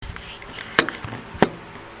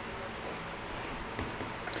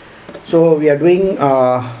So we are doing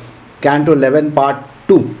Canto 11 part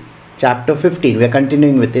 2, chapter 15. We are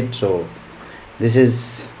continuing with it. So this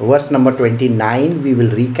is verse number 29. We will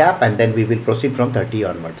recap and then we will proceed from 30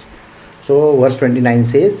 onwards. So verse 29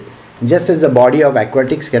 says, just as the body of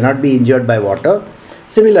aquatics cannot be injured by water,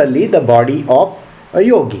 similarly the body of a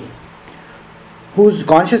yogi, whose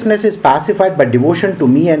consciousness is pacified by devotion to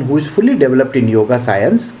me and who is fully developed in yoga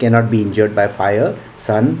science, cannot be injured by fire,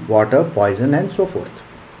 sun, water, poison and so forth.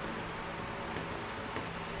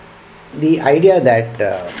 The idea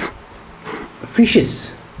that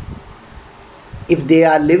fishes, if they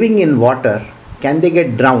are living in water, can they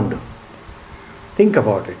get drowned? Think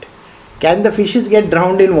about it. Can the fishes get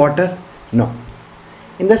drowned in water? No.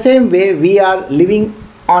 In the same way, we are living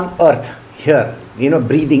on earth here,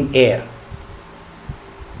 breathing air.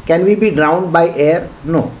 Can we be drowned by air?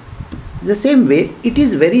 No. The same way, it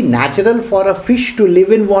is very natural for a fish to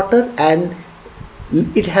live in water and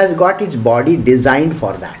it has got its body designed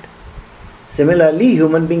for that. Similarly,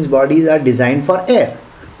 human beings' bodies are designed for air.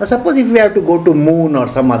 Now, suppose if we have to go to moon or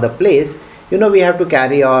some other place, we have to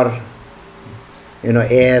carry our,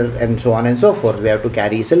 air and so on and so forth. We have to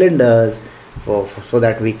carry cylinders so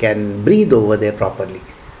that we can breathe over there properly.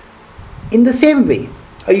 In the same way,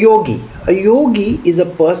 a yogi is a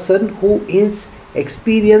person who is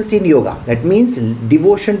experienced in yoga. That means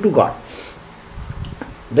devotion to God.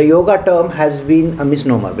 The yoga term has been a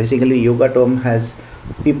misnomer. Basically, yoga term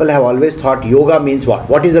people have always thought yoga means what?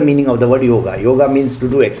 What is the meaning of the word yoga? Yoga means to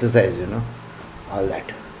do exercise, all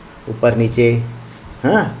that. Upar niche.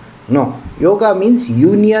 No. Yoga means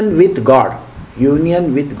union with God.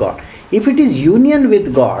 Union with God. If it is union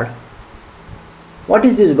with God, what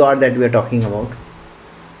is this God that we are talking about?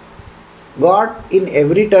 God in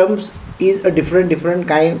every terms is a different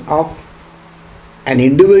kind of an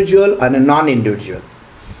individual and a non-individual.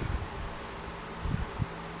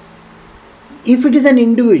 If it is an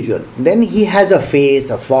individual, then he has a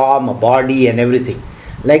face, a form, a body and everything.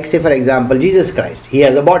 Like say for example, Jesus Christ, he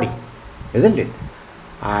has a body, isn't it?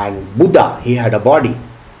 And Buddha, he had a body.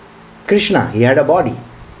 Krishna, he had a body.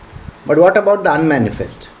 But what about the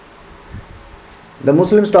unmanifest? The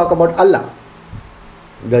Muslims talk about Allah.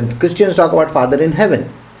 The Christians talk about Father in heaven.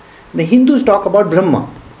 The Hindus talk about Brahma.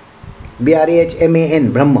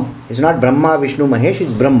 Brahman, Brahma. It's not Brahma, Vishnu, Mahesh,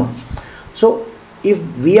 it's Brahma. So, if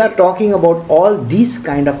we are talking about all these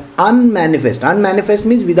kind of unmanifest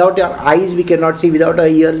means without our eyes we cannot see, without our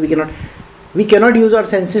ears we cannot use our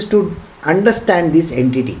senses to understand this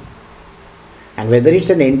entity. And whether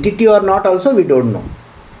it's an entity or not also we don't know.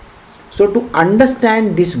 So to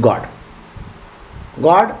understand this God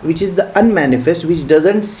which is the unmanifest, which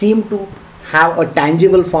doesn't seem to have a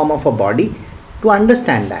tangible form of a body, to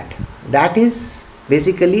understand that is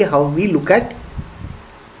basically how we look at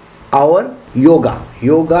our yoga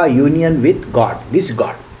union with God, this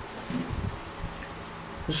God.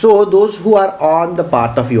 So those who are on the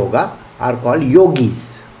path of yoga are called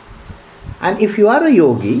yogis. And if you are a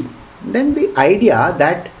yogi, then the idea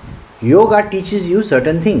that yoga teaches you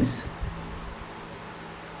certain things.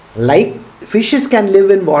 Like fishes can live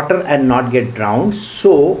in water and not get drowned,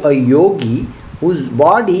 so a yogi whose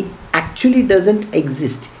body actually doesn't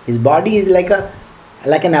exist, his body is like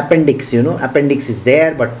an appendix, appendix is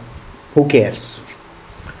there, but who cares?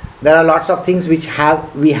 There are lots of things which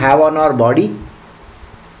we have on our body,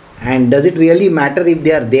 and does it really matter if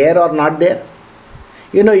they are there or not there?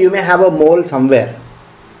 You may have a mole somewhere,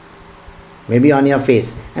 maybe on your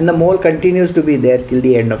face, and the mole continues to be there till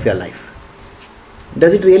the end of your life.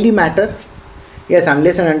 Does it really matter? Yes,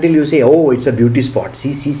 unless and until you say, oh, it's a beauty spot.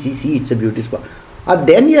 See, it's a beauty spot.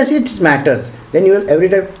 Then yes, it matters. Then you will every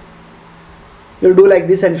time you'll do like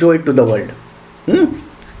this and show it to the world.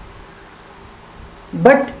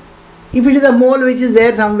 But if it is a mole which is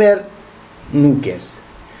there somewhere, who cares?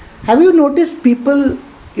 Have you noticed people,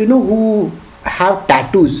 who have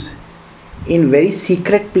tattoos in very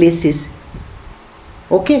secret places?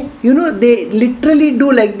 Okay, they literally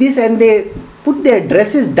do like this and they put their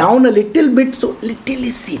dresses down a little bit so little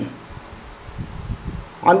is seen.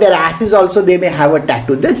 On their asses also they may have a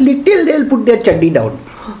tattoo. That's little, they'll put their chaddi down.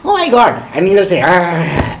 Oh my God! And he'll say,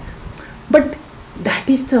 But that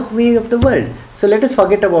is the way of the world. So let us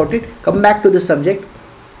forget about it. Come back to the subject.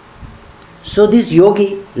 So this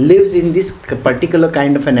yogi lives in this particular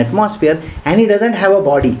kind of an atmosphere and he doesn't have a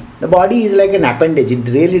body. The body is like an appendage. It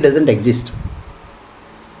really doesn't exist.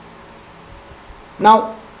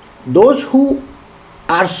 Now, those who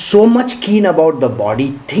are so much keen about the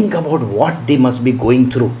body, think about what they must be going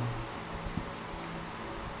through.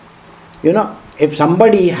 If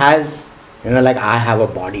somebody has, like I have a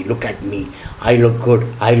body, look at me, I look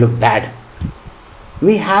good, I look bad.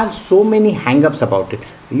 We have so many hang-ups about it.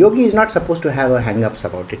 Yogi is not supposed to have a hang-ups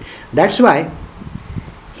about it. That's why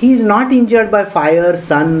he is not injured by fire,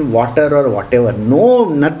 sun, water or whatever. No,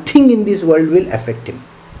 nothing in this world will affect him.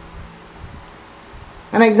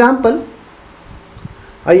 An example,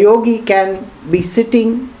 a yogi can be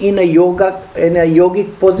sitting in a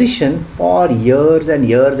yogic position for years and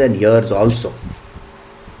years and years also.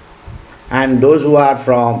 And those who are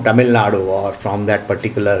from Tamil Nadu or from that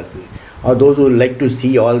particular, or those who like to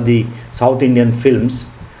see all the South Indian films,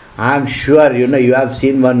 I am sure you have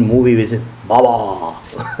seen one movie with Baba.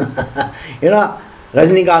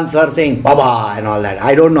 Rajinikanth sir saying Baba and all that.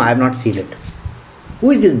 I don't know, I have not seen it.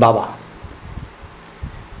 Who is this Baba?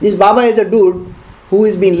 This Baba is a dude who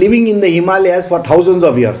has been living in the Himalayas for thousands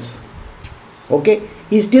of years. Okay?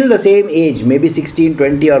 He's still the same age, maybe 16,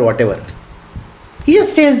 20 or whatever. He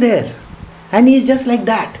just stays there. And he is just like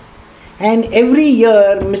that. And every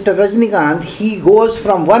year, Mr. Rajinikanth, he goes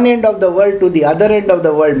from one end of the world to the other end of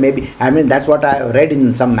the world, maybe. That's what I have read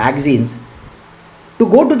in some magazines. To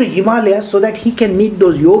go to the Himalayas so that he can meet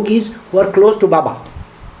those yogis who are close to Baba.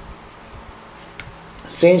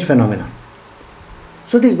 Strange phenomena.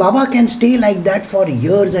 So this Baba can stay like that for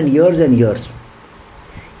years and years and years.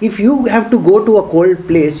 If you have to go to a cold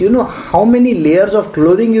place, you know how many layers of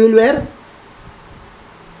clothing you will wear?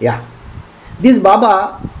 Yeah. This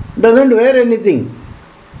Baba doesn't wear anything.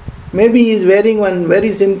 Maybe he is wearing one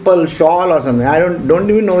very simple shawl or something. I don't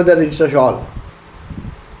even know whether it's a shawl.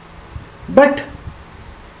 But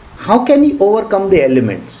how can he overcome the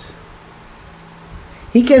elements?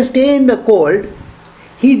 He can stay in the cold.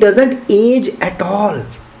 He doesn't age at all.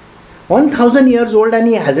 1000 years old and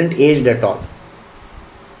he hasn't aged at all.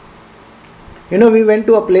 We went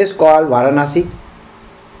to a place called Varanasi.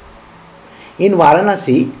 In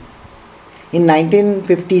Varanasi, in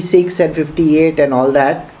 1956 and 58 and all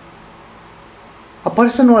that, a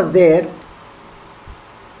person was there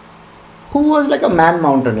who was like a man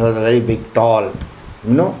mountain. He was a very big, tall,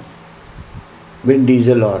 Vin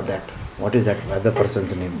Diesel or that. What is that other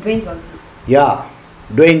person's name? Dwayne Johnson. Yeah,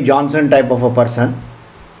 Dwayne Johnson type of a person.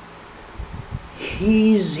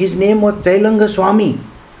 His name was Tailanga Swami.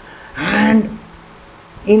 And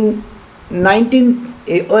in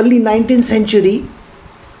early 19th century,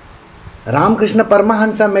 Ramakrishna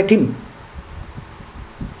Paramahansa met him.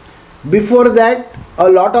 Before that, a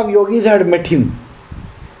lot of yogis had met him.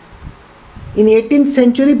 In 18th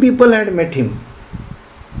century, people had met him.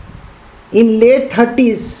 In late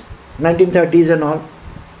 30s, 1930s and all,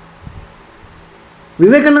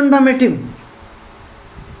 Vivekananda met him.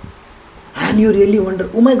 And you really wonder,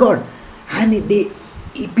 oh my God. And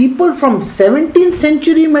people from 17th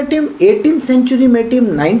century met him, 18th century met him,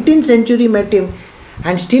 19th century met him,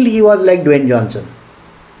 and still he was like Dwayne Johnson.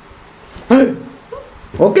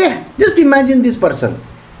 Okay, just imagine this person.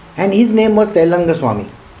 And his name was Tailanga Swami.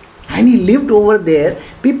 And he lived over there.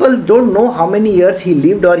 People don't know how many years he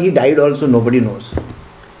lived or he died also, nobody knows.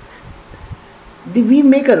 We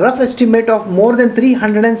make a rough estimate of more than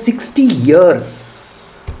 360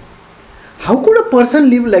 years. How could a person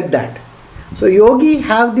live like that? So yogi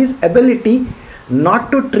have this ability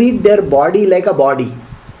not to treat their body like a body.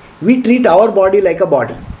 We treat our body like a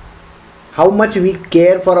body. How much we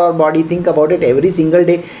care for our body, think about it every single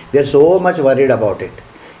day. We are so much worried about it.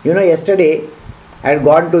 Yesterday I had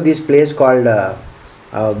gone to this place called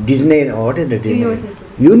Disney, what is it?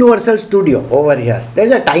 Universal Studio over here. There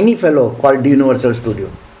is a tiny fellow called Universal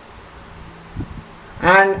Studio.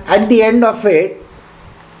 And at the end of it,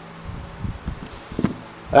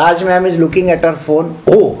 Raj ma'am is looking at her phone.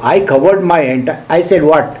 Oh, I covered my entire... I said,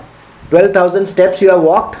 what? 12,000 steps you have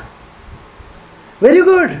walked? Very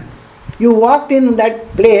good. You walked in that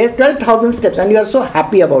place 12,000 steps and you are so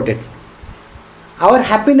happy about it. Our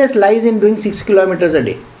happiness lies in doing 6 kilometers a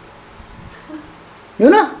day.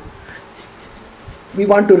 We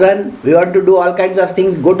want to run, we want to do all kinds of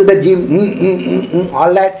things, go to the gym,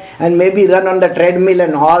 all that, and maybe run on the treadmill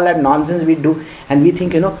and all that nonsense we do. And we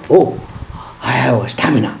think, oh, I have a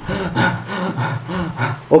stamina.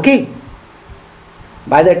 Okay.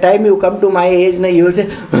 By the time you come to my age, you will say,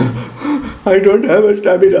 I don't have a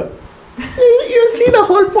stamina. You see the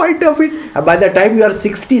whole point of it. By the time you are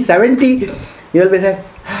 60, 70, you will be saying,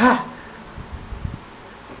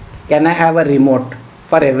 can I have a remote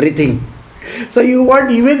for everything? So you want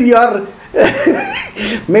even your,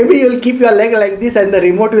 maybe you will keep your leg like this and the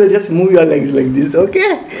remote will just move your legs like this,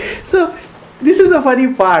 okay? So this is the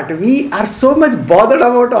funny part. We are so much bothered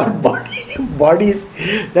about our bodies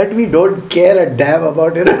that we don't care a damn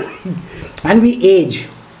about anything. And we age.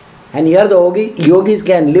 And here the yogis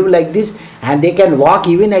can live like this and they can walk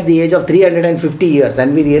even at the age of 350 years,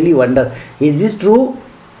 and we really wonder, is this true?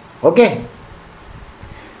 Okay.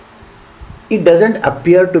 It doesn't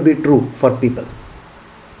appear to be true for people.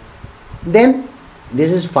 Then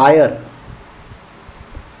this is fire.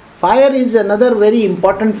 Fire is another very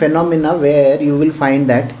important phenomena where you will find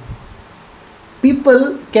that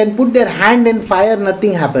people can put their hand in fire,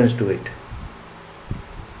 nothing happens to it.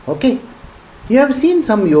 Okay? You have seen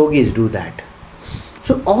some yogis do that.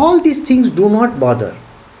 So all these things do not bother.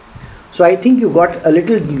 So I think you got a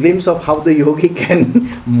little glimpse of how the yogi can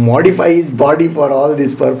modify his body for all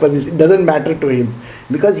these purposes. It doesn't matter to him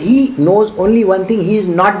because he knows only one thing: he is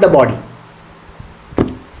not the body.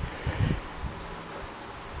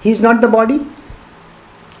 He is not the body.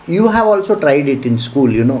 You have also tried it in school.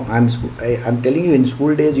 I'm telling you, in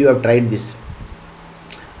school days you have tried this.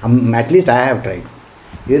 At least I have tried.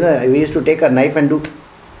 We used to take a knife and do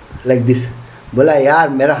like this. Bola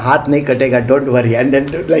yaar, mera haath nahi katega, don't worry. And then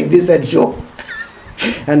do like this and show.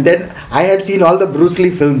 And then I had seen all the Bruce Lee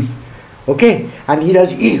films. Okay? And he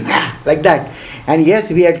does like that. And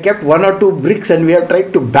yes, we had kept 1 or 2 bricks and we have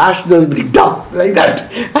tried to bash those bricks down like that.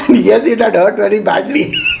 And yes, it had hurt very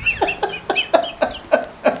badly.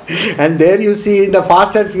 And there you see in the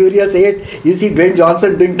Fast and Furious 8, you see Dwayne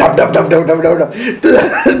Johnson doing dub dub dub dub dub dub dub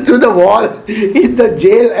to the wall in the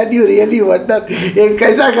jail, and you really wonder, ye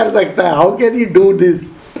kaisa kar sakta hai? How can he do this?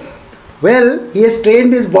 Well, he has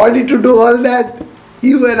trained his body to do all that.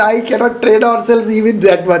 You and I cannot train ourselves even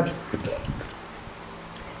that much.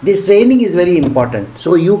 This training is very important,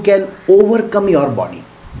 so you can overcome your body.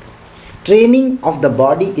 Training of the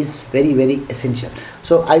body is very, very essential.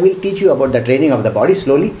 So I will teach you about the training of the body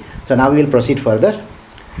slowly. So now we will proceed further.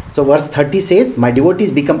 So verse 30 says, my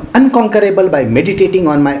devotees become unconquerable by meditating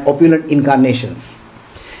on my opulent incarnations,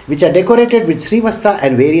 which are decorated with Srivastha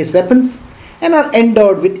and various weapons, and are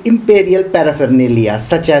endowed with imperial paraphernalia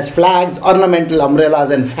such as flags, ornamental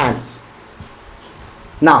umbrellas and fans.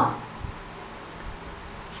 Now,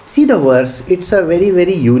 see the verse. It's a very,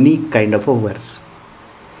 very unique kind of a verse.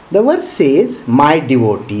 The verse says, my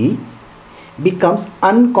devotee becomes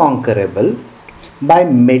unconquerable by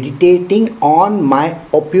meditating on my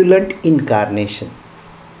opulent incarnation.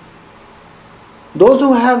 Those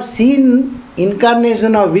who have seen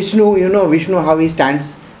incarnation of Vishnu, Vishnu how he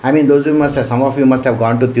stands. I mean, some of you must have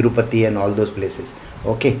gone to Tirupati and all those places.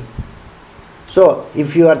 Okay. So,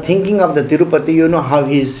 if you are thinking of the Tirupati, you know how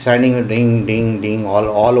he is standing, ding, ding, ding,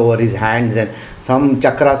 all over his hands, and some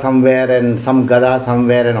chakra somewhere and some gada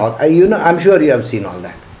somewhere and all. I'm sure you have seen all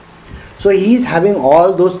that. So, he is having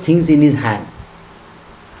all those things in his hand.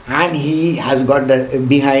 And he has got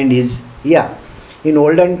behind his, in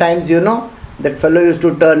olden times, that fellow used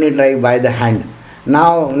to turn it right by the hand.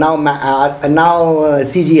 Now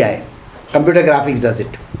CGI, computer graphics does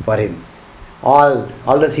it for him. All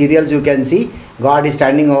the serials you can see, God is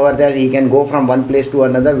standing over there, he can go from one place to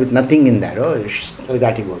another with nothing in that. Like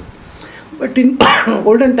that he goes. But in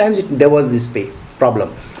olden times, there was this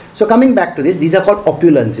problem. So coming back to this, these are called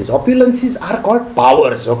opulences. Opulences are called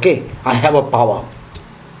powers, okay? I have a power.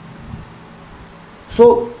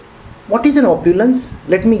 So, what is an opulence?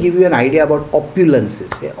 Let me give you an idea about opulences.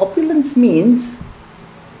 Opulence means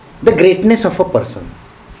the greatness of a person.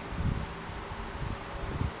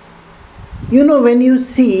 When you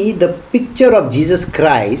see the picture of Jesus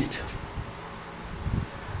Christ,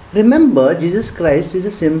 remember Jesus Christ is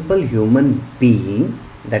a simple human being.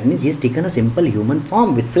 That means he has taken a simple human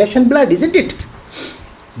form with flesh and blood, isn't it?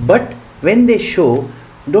 But when they show,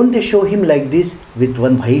 don't they show him like this with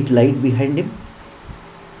one white light behind him?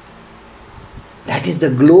 That is the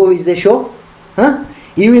glow which they show.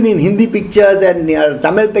 Even in Hindi pictures and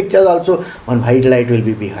Tamil pictures also, one white light will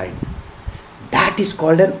be behind. That is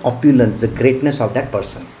called an opulence, the greatness of that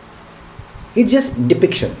person. It's just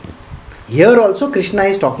depiction. Here also Krishna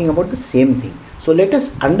is talking about the same thing. So let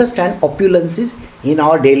us understand opulences in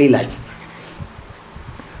our daily life.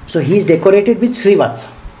 So he is decorated with Srivatsa.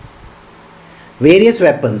 Various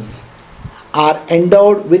weapons are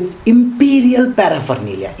endowed with imperial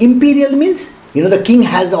paraphernalia. Imperial means, the king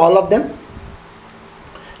has all of them.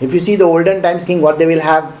 If you see the olden times king, what they will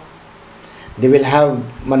have? They will have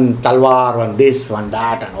one talwar, one this, one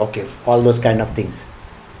that, and okay, all those kind of things.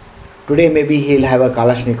 Today maybe he'll have a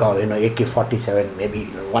Kalashnikov, AK-47, maybe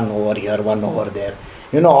one over here, one over there.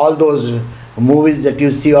 All those movies that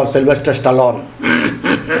you see of Sylvester Stallone,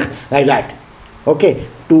 like that. Okay,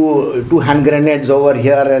 two hand grenades over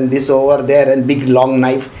here and this over there and big long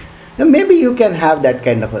knife. Maybe you can have that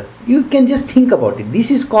kind of you can just think about it. This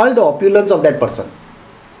is called the opulence of that person.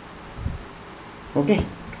 Okay.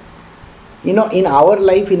 In our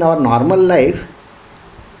life, in our normal life,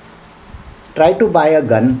 try to buy a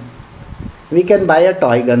gun. We can buy a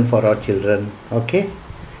toy gun for our children, okay?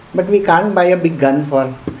 But we can't buy a big gun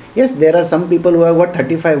for... Yes, there are some people who have got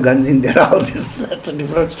 35 guns in their houses. That's a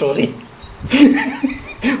different story.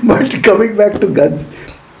 But coming back to guns,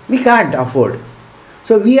 we can't afford.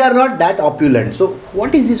 So we are not that opulent. So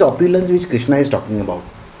what is this opulence which Krishna is talking about?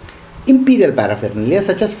 Imperial paraphernalia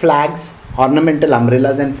such as flags, ornamental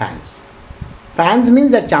umbrellas and fans. Fans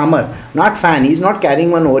means a charmer, not fan. He is not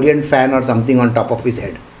carrying one Orient fan or something on top of his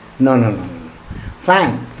head. No.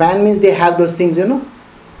 Fan. Fan means they have those things,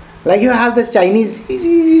 Like you have this Chinese,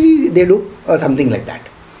 they do, or something like that.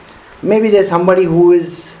 Maybe there's somebody who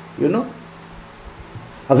is,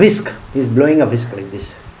 a whisk. He's blowing a whisk like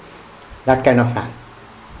this. That kind of fan.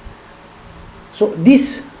 So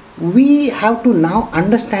we have to now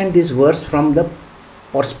understand this verse from the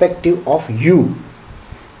perspective of you.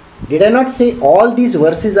 Did I not say all these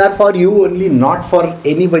verses are for you only, not for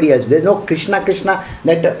anybody else? There's no Krishna,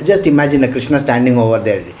 that just imagine a Krishna standing over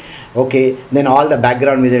there. Okay, then all the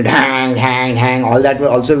background music, hang, all that will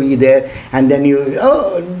also be there. And then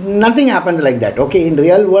nothing happens like that. Okay, in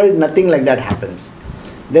real world, nothing like that happens.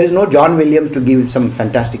 There is no John Williams to give some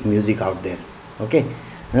fantastic music out there. Okay,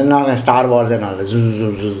 and not Star Wars and all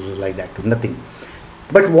like that. Nothing.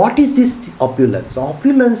 But what is this opulence? The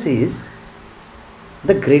opulence is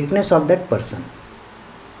the greatness of that person.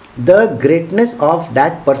 The greatness of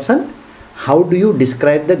that person. How do you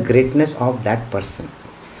describe the greatness of that person?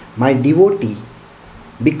 My devotee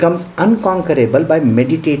becomes unconquerable by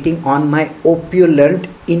meditating on my opulent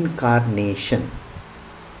incarnation.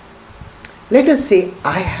 Let us say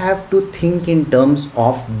I have to think in terms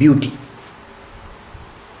of beauty.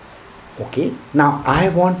 Okay, now I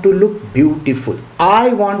want to look beautiful.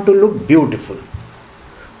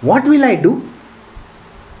 What will I do?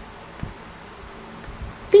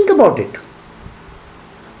 Think about it.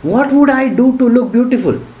 What would I do to look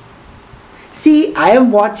beautiful? See, I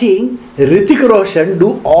am watching Hrithik Roshan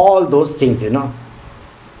do all those things,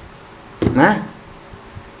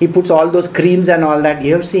 He puts all those creams and all that.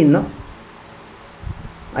 You have seen, no?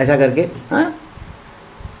 Aisa karke.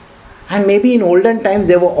 And maybe in olden times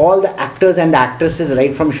there were all the actors and the actresses,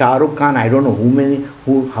 right from Shah Rukh Khan, I don't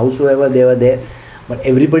know howsoever they were there. But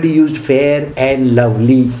everybody used Fair and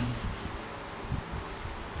Lovely.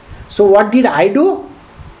 So what did I do?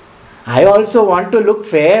 I also want to look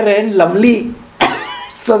fair and lovely.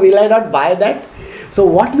 So will I not buy that? So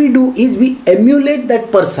what we do is we emulate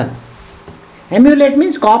that person. Emulate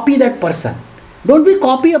means copy that person. Don't we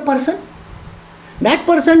copy a person? That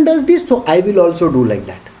person does this, so I will also do like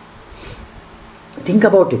that. Think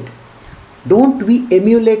about it. Don't we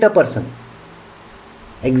emulate a person?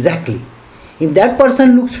 Exactly. If that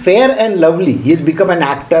person looks fair and lovely, he has become an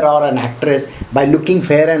actor or an actress by looking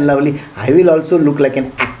fair and lovely. I will also look like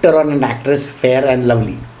an actor or an actress, fair and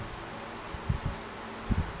lovely.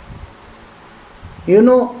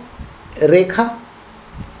 Rekha,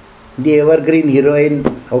 the evergreen heroine,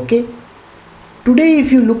 okay? Today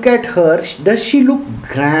if you look at her, does she look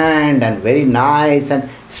grand and very nice and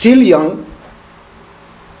still young?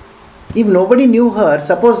 If nobody knew her,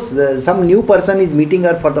 suppose some new person is meeting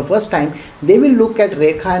her for the first time, they will look at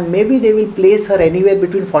Rekha and maybe they will place her anywhere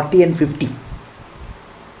between 40 and 50.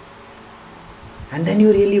 And then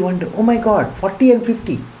you really wonder, oh my God, 40 and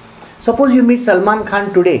 50. Suppose you meet Salman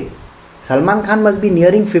Khan today. Salman Khan must be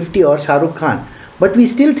nearing 50 or Shah Rukh Khan. But we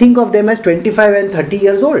still think of them as 25 and 30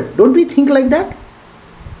 years old. Don't we think like that?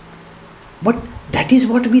 But that is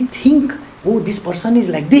what we think. Oh, this person is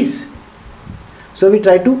like this. So we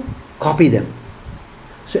try to copy them.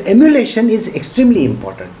 So emulation is extremely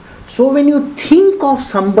important. So when you think of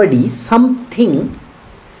somebody, something,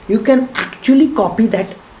 you can actually copy that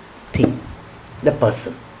thing, the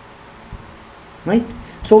person. Right?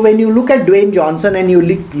 So when you look at Dwayne Johnson and you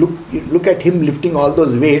look at him lifting all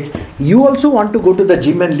those weights, you also want to go to the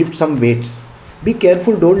gym and lift some weights. Be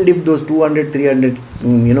careful, don't lift those 200,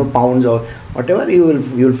 300 pounds or whatever, you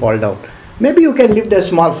will fall down. Maybe you can lift a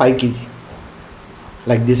small 5 kg.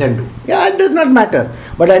 Like this and do. Yeah, it does not matter.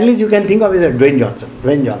 But at least you can think of it as Dwayne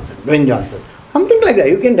Johnson. Something like that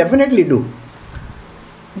you can definitely do.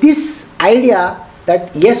 This idea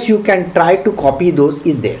that yes, you can try to copy those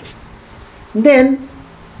is there. Then,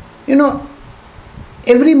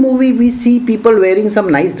 every movie we see people wearing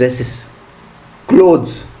some nice dresses,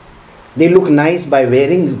 clothes. They look nice by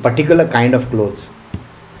wearing particular kind of clothes.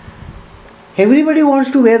 Everybody wants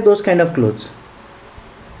to wear those kind of clothes.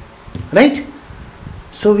 Right?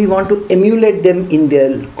 So we want to emulate them in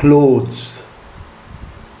their clothes.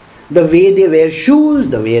 The way they wear shoes,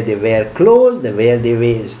 the way they wear clothes, the way they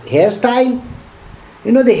wear hairstyle.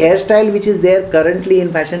 You know the hairstyle which is there currently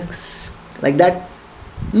in fashion, like that.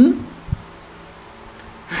 And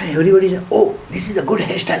everybody says, oh, this is a good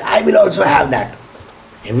hairstyle, I will also have that.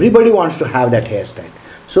 Everybody wants to have that hairstyle.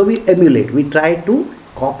 So we emulate, we try to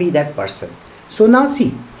copy that person. So now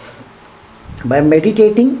see, by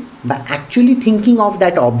meditating, by actually thinking of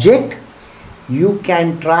that object, you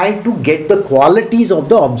can try to get the qualities of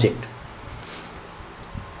the object.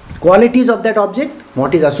 Qualities of that object,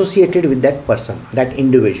 what is associated with that person, that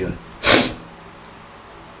individual.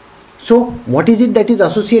 So, what is it that is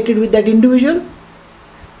associated with that individual?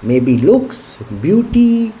 Maybe looks,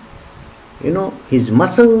 beauty, his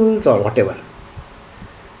muscles or whatever.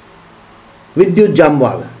 Vidyut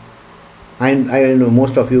Jamwal. I know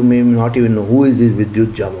most of you may not even know who is this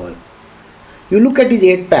Vidyut Jamwal. You look at his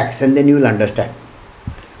 8 packs and then you will understand.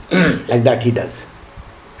 Like that he does.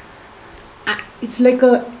 It's like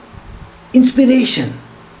a inspiration.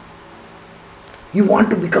 You want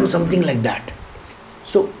to become something like that.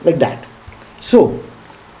 So, like that. So,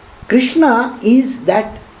 Krishna is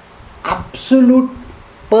that absolute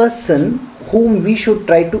person whom we should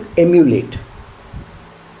try to emulate.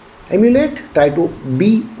 Try to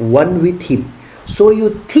be one with him. So you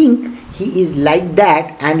think he is like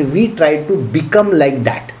that and we try to become like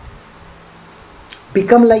that.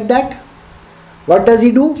 Become like that? What does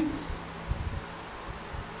he do?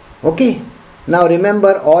 Okay. Now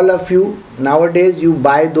remember, all of you, nowadays you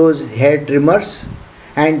buy those hair trimmers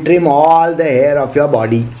and trim all the hair of your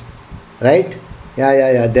body. Right?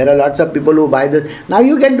 Yeah. There are lots of people who buy this. Now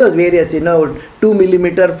you get those various, 2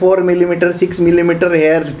 mm, 4 mm, 6 mm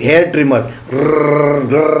hair trimmer.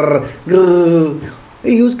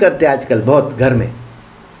 Use करते हैं आजकल बहुत घर में.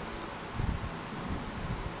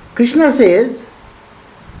 Krishna says,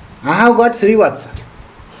 I have got Srivatsa.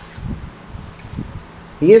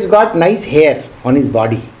 He has got nice hair on his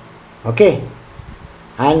body. Okay?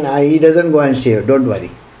 And he doesn't go and shave, don't worry.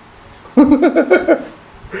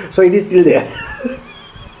 So it is still there.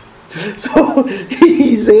 So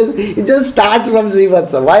he says, it just starts from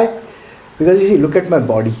Srivatsa. Why? Because you see, look at my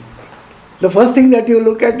body. The first thing that you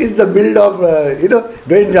look at is the build of,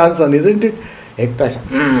 Dwayne Johnson, isn't it? एक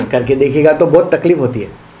तो करके देखेगा तो बहुत तकलीफ होती है.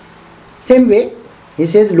 Same way, he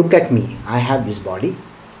says, look at me. I have this body.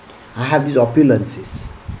 I have these opulences.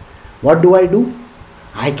 What do?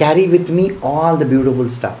 I carry with me all the beautiful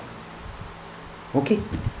stuff. Okay?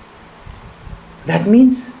 That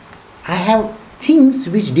means I have things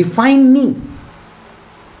which define me.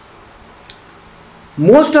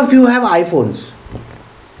 Most of you have iPhones.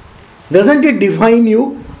 Doesn't it define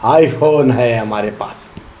you? iPhone hai hamare paas.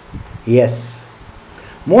 Yes.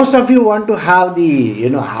 Most of you want to have the,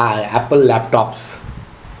 Apple laptops.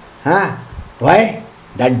 Why?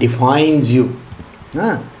 That defines you.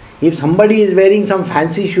 If somebody is wearing some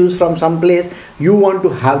fancy shoes from some place, you want to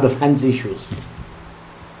have the fancy shoes.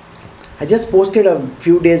 I just posted a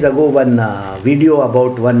few days ago one video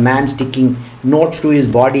about one man sticking notes to his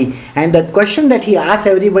body, and the question that he asks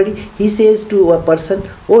everybody, he says to a person,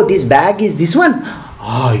 oh, this bag is this one?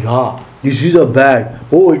 Ah, yeah, this is a bag.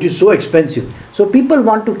 Oh, it is so expensive. So people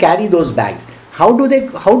want to carry those bags. How do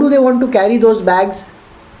they want to carry those bags?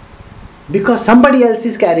 Because somebody else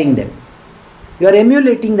is carrying them. You are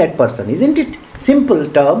emulating that person, isn't it? Simple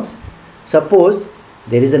terms. Suppose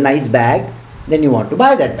there is a nice bag, then you want to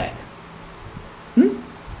buy that bag.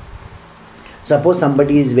 Suppose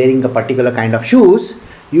somebody is wearing a particular kind of shoes,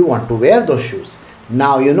 you want to wear those shoes.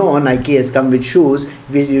 Now Nike has come with shoes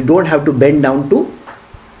which you don't have to bend down to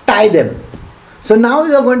tie them. So now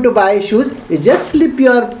you are going to buy shoes, you just slip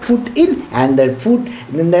your foot in and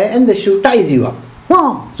the shoe ties you up.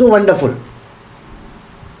 Wow, so wonderful.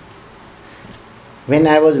 When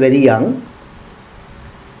I was very young,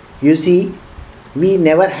 you see, we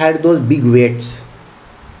never had those big weights.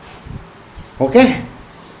 Okay?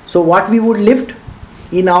 So what we would lift?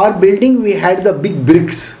 In our building we had the big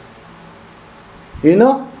bricks.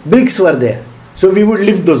 Bricks were there. So we would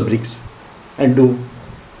lift those bricks and do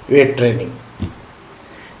weight training.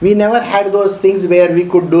 We never had those things where we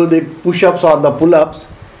could do the push-ups or the pull-ups.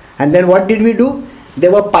 And then what did we do?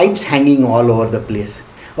 There were pipes hanging all over the place.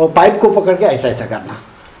 और pipe को पकड़ के ऐसा करना.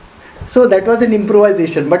 So that was an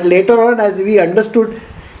improvisation. But later on, as we understood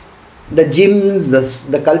the gyms,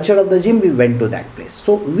 the culture of the gym, we went to that place.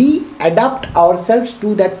 So we adapt ourselves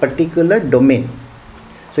to that particular domain.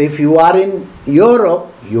 So if you are in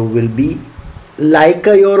Europe, you will be like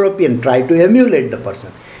a European, try to emulate the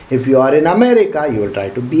person. If you are in America, you will try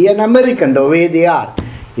to be an American the way they are.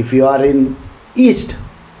 If you are in East,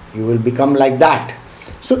 you will become like that.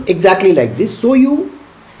 So exactly like this. So you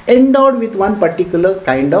endowed with one particular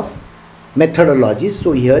kind of methodology.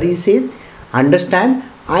 So here he says, understand,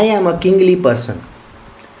 I am a kingly person.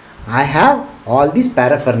 I have all this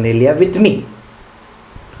paraphernalia with me.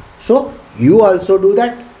 So you also do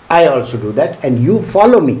that, I also do that, and you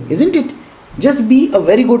follow me, isn't it? Just be a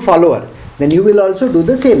very good follower. Then you will also do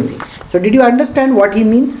the same thing. So did you understand what he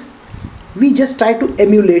means? We just try to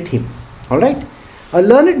emulate him. Alright? A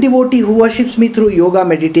learned devotee who worships me through yoga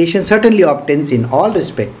meditation certainly obtains in all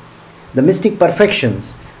respect the mystic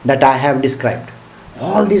perfections that I have described.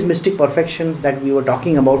 All these mystic perfections that we were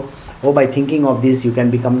talking about, oh, by thinking of this you can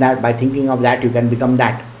become that, by thinking of that you can become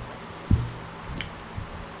that.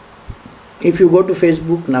 If you go to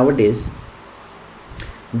Facebook nowadays,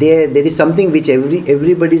 there is something which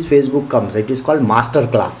everybody's Facebook comes. It is called master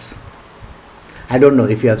class. I don't know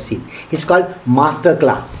if you have seen. It's called master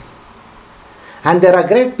class. And there are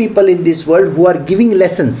great people in this world who are giving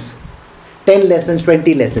lessons. 10 lessons,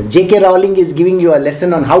 20 lessons. J.K. Rowling is giving you a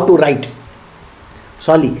lesson on how to write.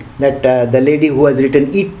 Sorry, that the lady who has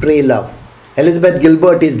written Eat, Pray, Love. Elizabeth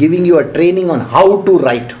Gilbert is giving you a training on how to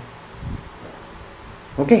write.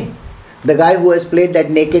 Okay. The guy who has played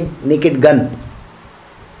that naked gun,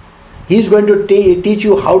 he is going to teach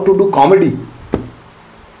you how to do comedy.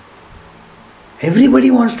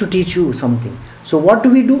 Everybody wants to teach you something. So what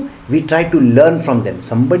do? We try to learn from them.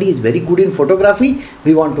 Somebody is very good in photography,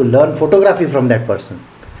 we want to learn photography from that person.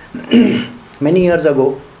 Many years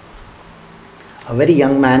ago, a very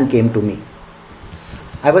young man came to me.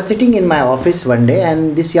 I was sitting in my office one day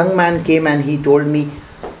and this young man came and he told me,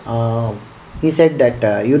 he said that,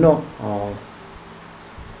 I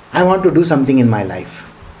want to do something in my life.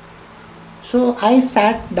 So I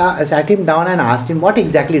sat him down and asked him what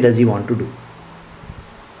exactly does he want to do.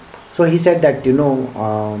 So he said that,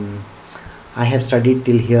 I have studied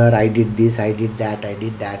till here, I did this, I did that.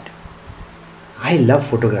 I love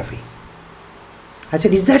photography. I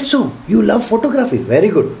said, is that so? You love photography? Very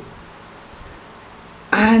good.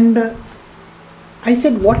 And I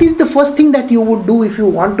said, what is the first thing that you would do if you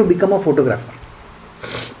want to become a photographer?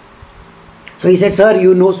 So he said, sir,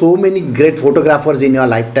 you know so many great photographers in your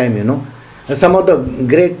lifetime, Some of the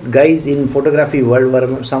great guys in photography world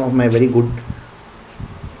were some of my very good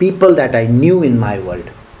people that I knew in my world.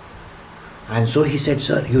 And so he said,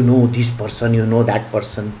 sir, you know this person, you know that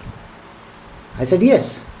person. I said,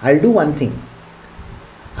 yes, I'll do one thing.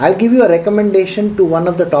 I'll give you a recommendation to one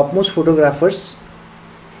of the topmost photographers.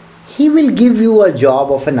 He will give you a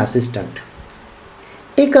job of an assistant.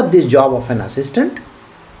 Take up this job of an assistant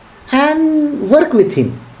and work with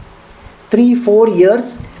him. 3-4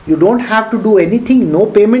 years, you don't have to do anything, no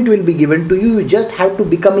payment will be given to you, you just have to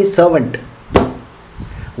become his servant.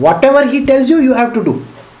 Whatever he tells you, you have to do.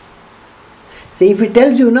 Say if he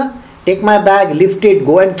tells you, take my bag, lift it,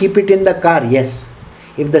 go and keep it in the car, yes.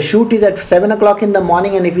 If the shoot is at 7 o'clock in the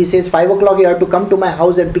morning and if he says 5 o'clock you have to come to my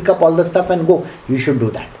house and pick up all the stuff and go, you should do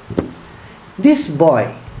that. This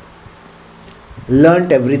boy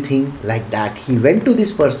learnt everything like that. He went to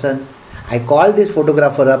this person. I called this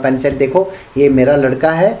photographer up and said, देखो ये मेरा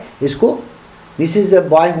लड़का है, इसको, this is the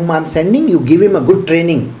boy whom I am sending, you give him a good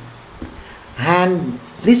training. And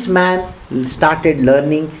this man started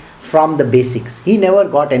learning from the basics. He never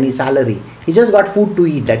got any salary. He just got food to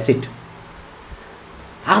eat, that's it.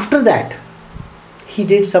 After that, he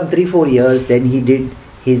did some 3-4 years, then he did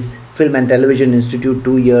his Film and Television Institute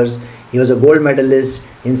 2 years. He was a gold medalist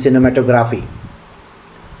in cinematography.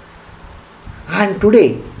 And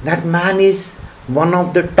today, that man is one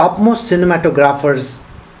of the topmost cinematographers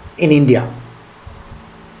in India.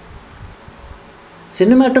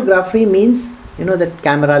 Cinematography means, that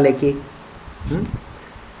camera leke.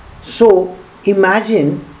 So,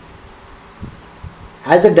 imagine,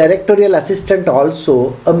 as a directorial assistant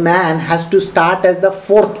also, a man has to start as the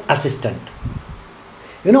 4th assistant.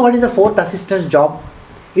 You know what is the 4th assistant's job?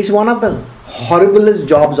 It's one of the horriblest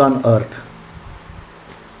jobs on earth.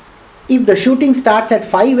 If the shooting starts at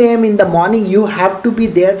 5 a.m. in the morning, you have to be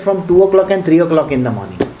there from 2 o'clock and 3 o'clock in the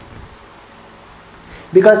morning.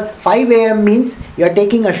 Because 5 a.m. means you are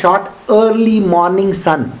taking a shot early morning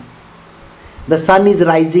sun. The sun is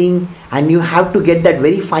rising and you have to get that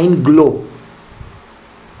very fine glow.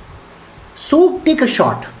 So take a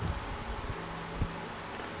shot.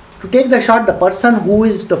 To take the shot, the person who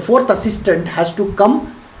is the 4th assistant has to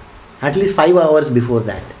come at least 5 hours before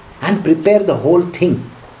that and prepare the whole thing.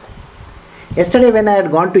 Yesterday when I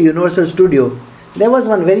had gone to Universal Studio, there was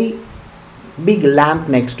one very big lamp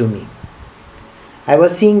next to me. I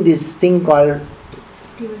was seeing this thing called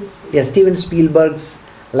Steven Spielberg's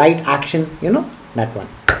light action, that one.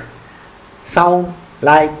 Sound,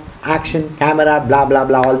 light, action, camera, blah blah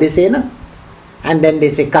blah, all they say, na? and then they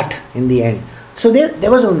say cut in the end. So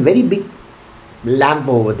there was a very big lamp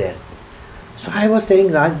over there. So I was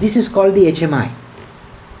telling Raj, this is called the HMI.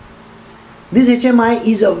 This HMI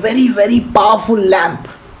is a very, very powerful lamp.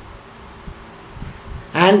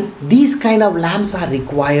 And these kind of lamps are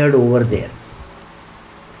required over there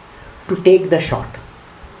to take the shot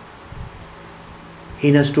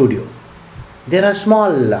in a studio. There are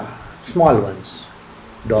small ones,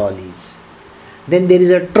 dollies. Then there is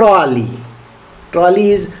a trolley.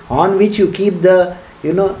 Trolley is on which you keep the,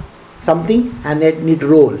 something, and then it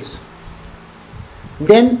rolls.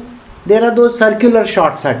 Then there are those circular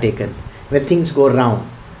shots are taken where things go round.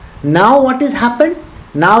 Now what has happened?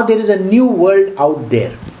 Now there is a new world out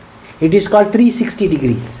there. It is called 360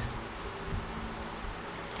 degrees.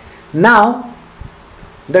 Now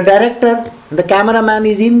the director, the cameraman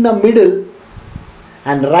is in the middle,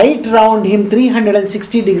 and right round him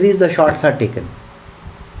 360 degrees the shots are taken.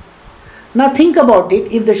 Now think about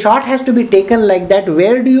it. If the shot has to be taken like that,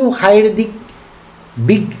 where do you hide the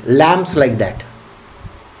big lamps like that?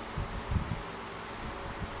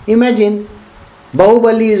 Imagine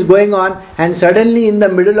Bahubali is going on and suddenly in the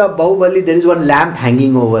middle of Bahubali there is one lamp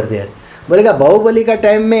hanging over there. बोलेगा Bahubali का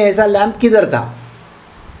time में ऐसा lamp किधर था?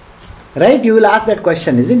 Right? You will ask that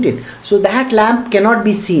question, isn't it? So that lamp cannot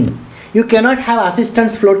be seen. You cannot have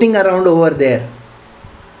assistants floating around over there.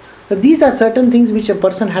 So these are certain things which a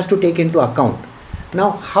person has to take into account.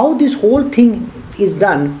 Now how this whole thing is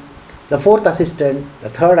done, the fourth assistant, the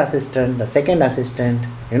third assistant, the second assistant,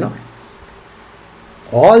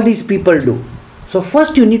 all these people do. So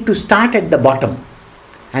first you need to start at the bottom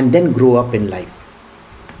and then grow up in life.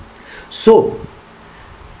 So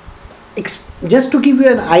just to give you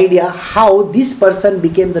an idea how this person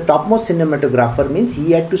became the topmost cinematographer, means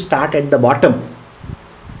he had to start at the bottom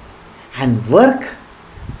and work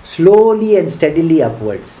slowly and steadily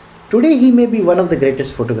upwards. Today he may be one of the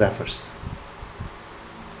greatest photographers.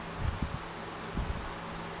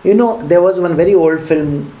 There was one very old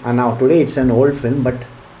film, now today it's an old film, but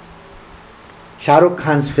Shah Rukh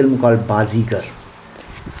Khan's film called Bazigar.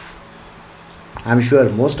 I'm sure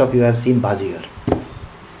most of you have seen Bazigar.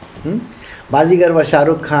 Bazigar was Shah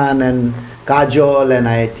Rukh Khan and Kajol and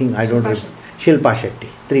Shilpa Shetty,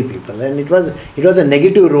 three people, and it was a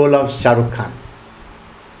negative role of Shah Rukh Khan.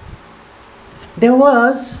 There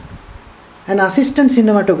was an assistant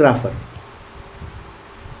cinematographer,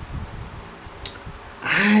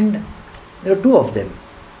 and there were two of them,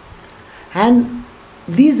 and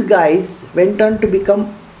these guys went on to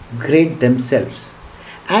become great themselves,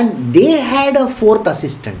 and they had a fourth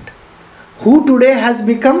assistant who today has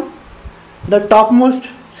become the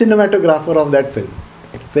topmost cinematographer of that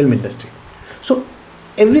film industry. So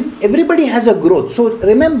everybody has a growth. So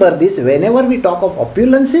remember this, whenever we talk of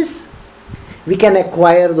opulences, we can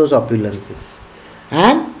acquire those opulences,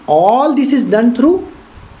 and all this is done through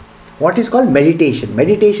what is called meditation.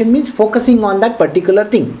 Meditation means focusing on that particular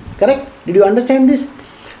thing. Correct? Did you understand this?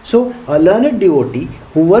 So a learned devotee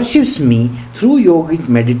who worships me through yogic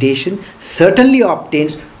meditation certainly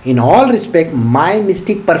obtains in all respect my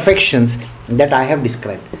mystic perfections that I have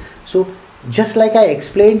described. So just like I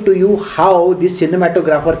explained to you how this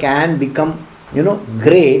cinematographer can become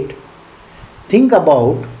great, think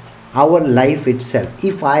about our life itself.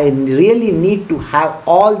 If I really need to have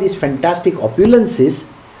all these fantastic opulences,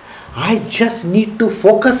 I just need to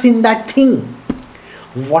focus in that thing.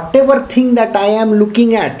 Whatever thing that I am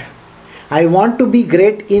looking at, I want to be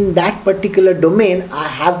great in that particular domain, I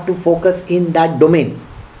have to focus in that domain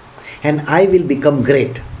and I will become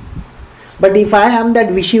great. But if I am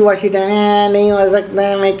that wishy-washy,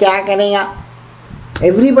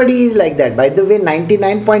 everybody is like that. By the way,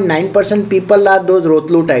 99.9% people are those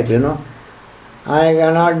Rotlu type, I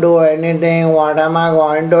cannot do anything, what am I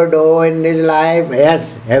going to do in this life?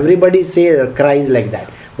 Yes, everybody cries like that.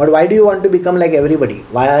 But why do you want to become like everybody?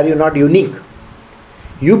 Why are you not unique?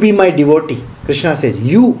 You be my devotee. Krishna says,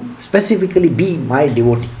 you specifically be my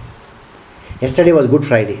devotee. Yesterday was Good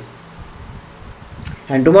Friday.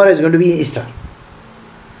 And tomorrow is going to be Easter.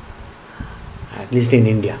 At least in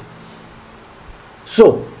India.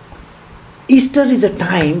 So, Easter is a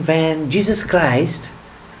time when Jesus Christ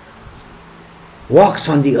walks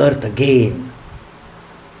on the earth again.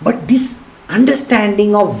 But this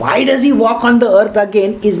understanding of why does he walk on the earth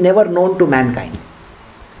again is never known to mankind.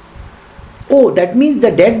 Oh, that means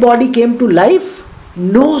the dead body came to life?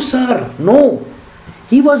 No, sir. No.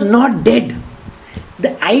 He was not dead.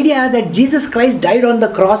 The idea that Jesus Christ died on the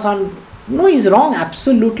cross is wrong.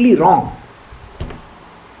 Absolutely wrong.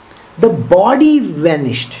 The body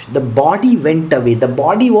vanished. The body went away. The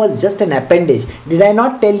body was just an appendage. Did I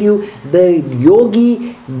not tell you the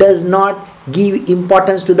yogi does not give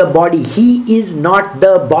importance to the body. He is not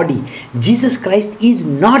the body. Jesus Christ is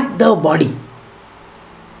not the body.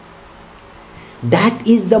 That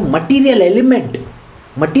is the material element.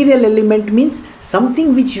 Material element means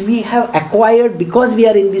something which we have acquired because we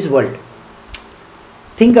are in this world.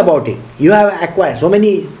 Think about it. You have acquired, so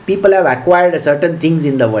many people have acquired certain things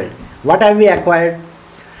in the world. What have we acquired?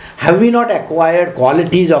 Have we not acquired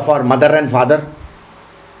qualities of our mother and father?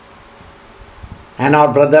 And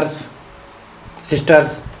our brothers,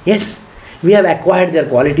 sisters? Yes, we have acquired their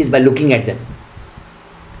qualities by looking at them.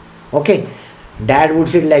 Okay, dad would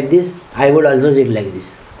sit like this, I would also sit like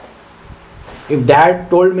this. If dad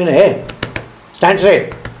told me, hey, stand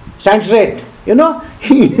straight, you know,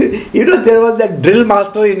 there was that drill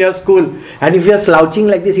master in your school, and if you are slouching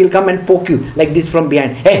like this, he'll come and poke you like this from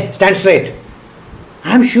behind. Hey, stand straight.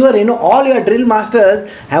 I'm sure, all your drill masters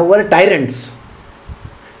were tyrants.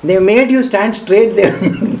 They made you stand straight.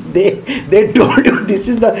 They told you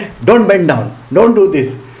don't bend down, don't do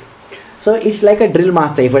this. So it's like a drill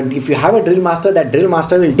master. If you have a drill master, that drill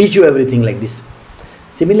master will teach you everything like this.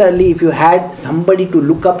 Similarly, if you had somebody to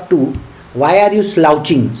look up to, why are you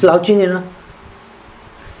slouching? Slouching,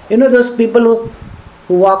 those people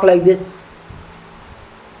who walk like this.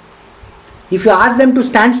 If you ask them to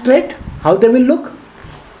stand straight, how they will look?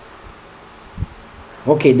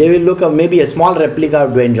 Okay, they will look maybe a small replica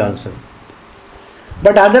of Dwayne Johnson.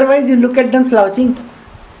 But otherwise, you look at them slouching.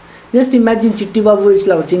 Just imagine Chitti Babu is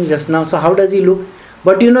slouching just now. So how does he look?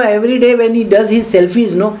 But every day when he does his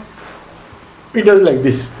selfies, he does like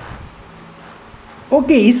this.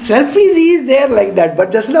 Okay, his selfies, he is there like that.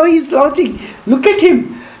 But just now he is slouching. Look at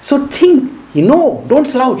him. So think, don't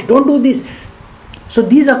slouch, don't do this. So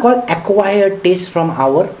these are called acquired tastes from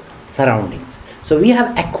our surroundings. So we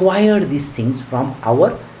have acquired these things from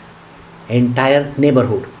our entire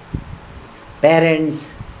neighborhood.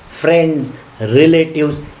 Parents, friends,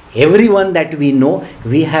 relatives, everyone that we know,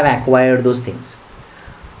 we have acquired those things.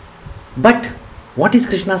 But what is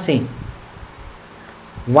Krishna saying?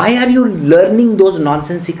 Why are you learning those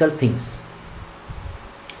nonsensical things?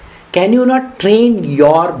 Can you not train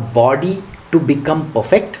your body to become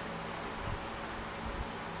perfect?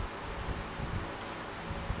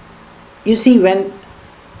 You see, when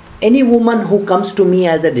any woman who comes to me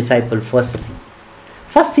as a disciple, first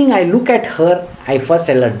thing I look at her, I first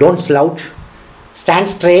tell her, don't slouch, stand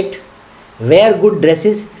straight, wear good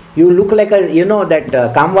dresses. You look like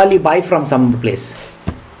that Kamwali Bai from some place.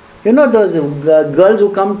 Those girls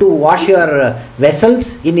who come to wash your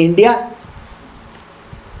vessels in India?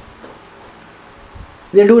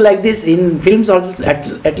 They do like this in films also,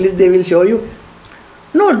 at least they will show you.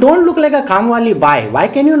 No, don't look like a Kamwali Bai. Why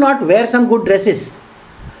can you not wear some good dresses?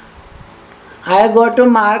 I go to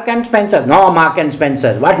Mark and Spencer. No, Mark and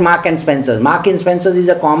Spencer. What Mark and Spencer? Mark and Spencer is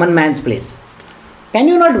a common man's place. Can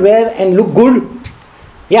you not wear and look good?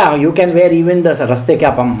 Yeah, you can wear even the Raste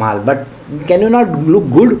Kya Mal, but can you not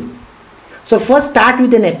look good? So first start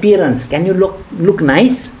with an appearance. Can you look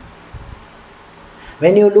nice?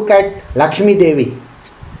 When you look at Lakshmi Devi,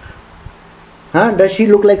 does she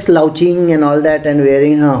look like slouching and all that and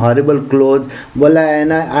wearing her horrible clothes? Bola,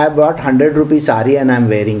 and I brought 100 rupees sari and I am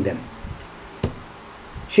wearing them.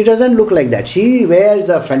 She doesn't look like that. She wears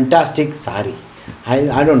a fantastic sari.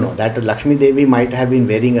 I don't know, that Lakshmi Devi might have been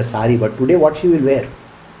wearing a sari, but today what she will wear?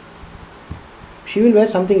 She will wear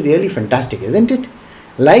something really fantastic, isn't it?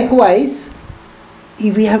 Likewise,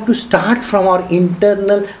 we have to start from our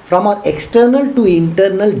external to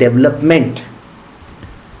internal development.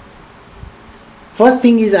 First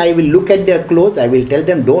thing is, I will look at their clothes, I will tell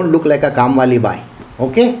them, don't look like a Kamwali Bai.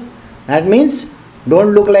 Okay? That means,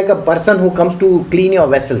 don't look like a person who comes to clean your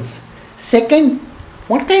vessels. Second,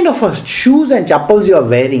 what kind of shoes and chappals you are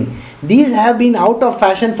wearing? These have been out of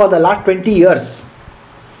fashion for the last 20 years.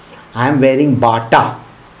 I am wearing Bata.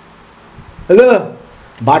 Hello?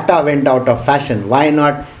 Bata went out of fashion. Why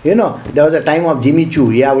not? There was a time of Jimmy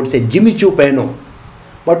Choo. Yeah, I would say Jimmy Choo pehno.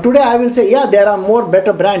 But today I will say, yeah, there are more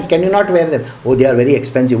better brands. Can you not wear them? Oh, they are very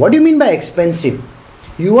expensive. What do you mean by expensive?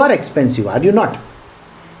 You are expensive, are you not?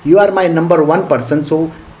 You are my number one person,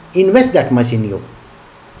 so invest that much in you.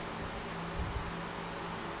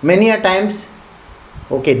 Many a times,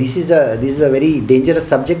 okay, this is a very dangerous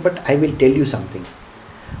subject, but I will tell you something.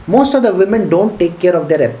 Most of the women don't take care of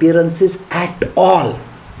their appearances at all.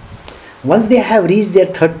 Once they have reached their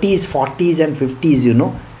 30s, 40s and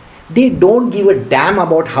 50s, they don't give a damn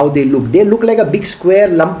about how they look. They look like a big square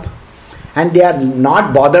lump and they are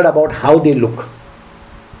not bothered about how they look.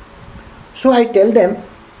 So I tell them,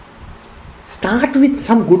 start with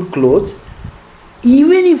some good clothes.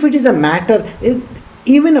 Even if it is a matter,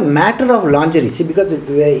 Even a matter of lingerie, see, because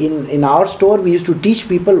in our store we used to teach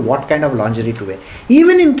people what kind of lingerie to wear.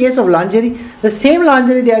 Even in case of lingerie, the same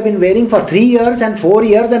lingerie they have been wearing for 3 years and 4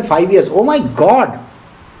 years and 5 years. Oh my God!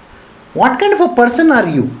 What kind of a person are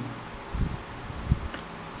you?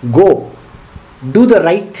 Go. Do the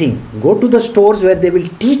right thing. Go to the stores where they will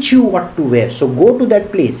teach you what to wear. So go to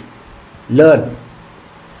that place. Learn.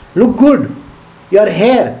 Look good. Your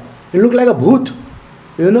hair. You look like a bhoot.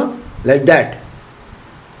 Like that.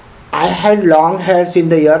 I had long hairs in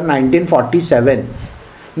the year 1947.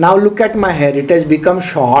 Now look at my hair. It has become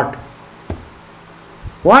short.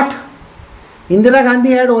 What? Indira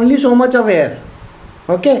Gandhi had only so much of hair.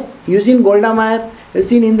 Okay? You've seen Golda Meir. You've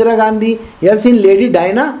seen Indira Gandhi. You have seen Lady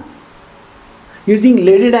Diana. You think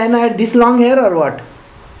Lady Diana had this long hair or what?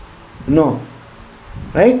 No.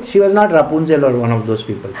 Right? She was not Rapunzel or one of those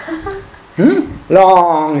people.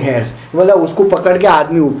 Long hairs. बोला उसको पकड़ के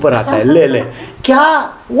आदमी ऊपर आता है ले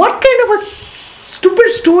क्या? What kind of a stupid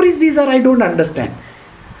stories these are? I don't understand.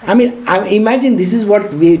 I mean, imagine this is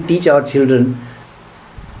what we teach our children.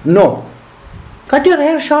 No. Cut your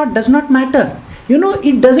hair short, does not matter.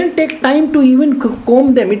 It doesn't take time to even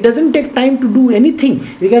comb them. It doesn't take time to do anything.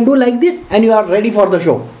 You can do like this and you are ready for the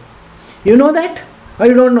show. You know that? Or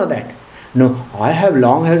you don't know that? No, I have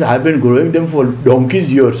long hairs. I have been growing them for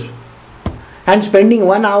donkey's years. And spending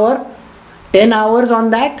 1 hour, 10 hours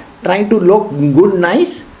on that, trying to look good,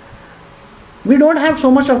 nice. We don't have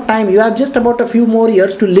so much of time. You have just about a few more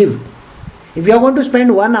years to live. If you are going to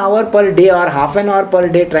spend 1 hour per day or half an hour per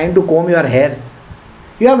day trying to comb your hair,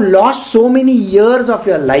 you have lost so many years of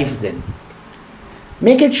your life then.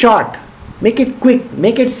 Make it short, make it quick,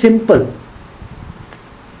 make it simple,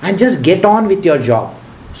 and just get on with your job.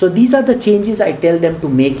 So these are the changes I tell them to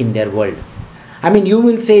make in their world. I mean, you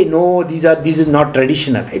will say, no, this is not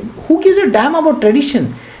traditional. Who gives a damn about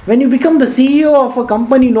tradition? When you become the CEO of a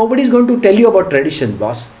company, nobody is going to tell you about tradition,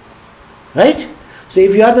 boss. Right? So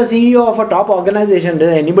if you are the CEO of a top organization, does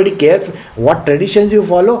anybody care what traditions you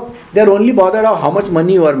follow? They are only bothered of how much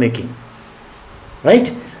money you are making.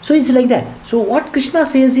 Right? So it's like that. So what Krishna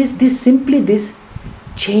says is simply this,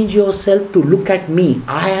 change yourself to look at me.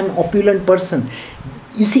 I am an opulent person.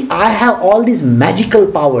 You see, I have all these magical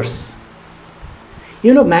powers.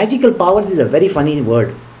 Magical powers is a very funny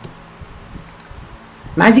word.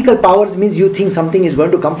 Magical powers means you think something is going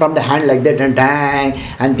to come from the hand like that and dang,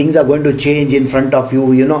 and things are going to change in front of you,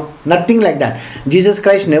 Nothing like that. Jesus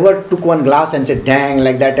Christ never took one glass and said dang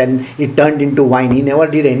like that and it turned into wine. He never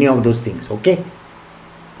did any of those things, okay?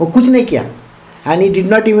 वो कुछ नहीं किया. And he did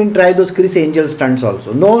not even try those Chris Angel stunts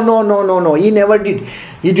also. No. He never did.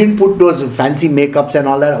 He didn't put those fancy makeups and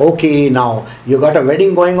all that. Okay, now you got a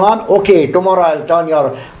wedding going on. Okay, tomorrow I'll turn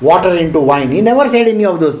your water into wine. He never said any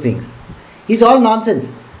of those things. It's all nonsense.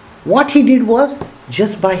 What he did was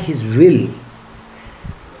just by his will.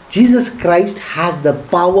 Jesus Christ has the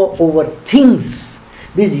power over things.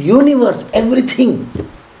 This universe, everything.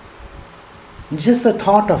 Just the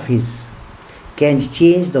thought of his can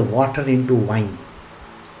change the water into wine.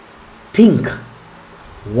 Think,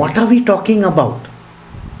 what are we talking about?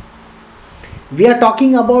 We are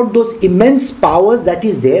talking about those immense powers that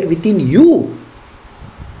is there within you.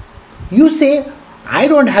 You say, I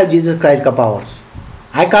don't have Jesus Christ's powers.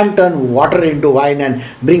 I can't turn water into wine and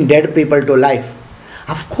bring dead people to life.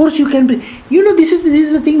 Of course you can bring. This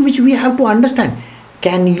is the thing which we have to understand.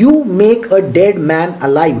 Can you make a dead man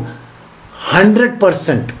alive?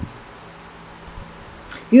 100%.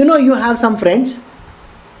 You have some friends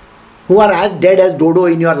who are as dead as dodo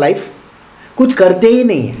in your life. कुछ करते ही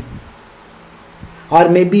नहीं है. Or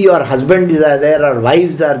maybe your husbands are there, or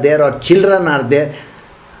wives are there, or children are there.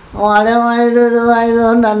 What am I to do? I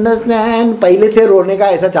don't understand. पहले से रोने का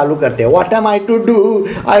ऐसा चालू करते हैं. What am I to do?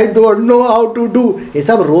 I don't know how to do. ये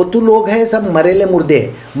सब रोतू लोग हैं, सब मरेले मुर्दे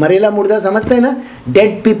हैं. मरेला मुर्दा समझते हैं ना?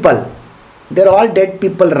 Dead people. They're all dead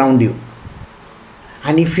people around you.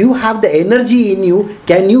 And if you have the energy in you,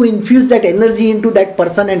 can you infuse that energy into that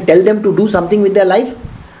person and tell them to do something with their life?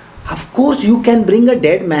 Of course you can bring a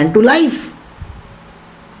dead man to life.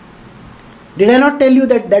 Did I not tell you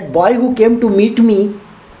that that boy who came to meet me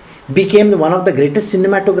became one of the greatest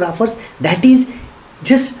cinematographers? That is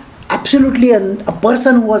just absolutely a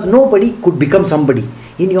person who was nobody could become somebody.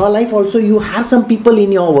 In your life also you have some people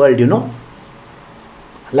in your world,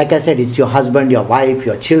 Like I said, it's your husband, your wife,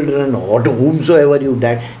 your children, or to whomsoever you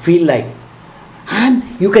that feel like. And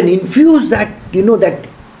you can infuse that, that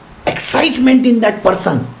excitement in that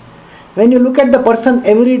person. When you look at the person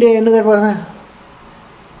every day, that person,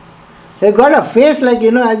 they got a face like,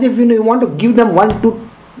 as if, you want to give them two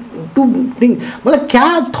things. मतलब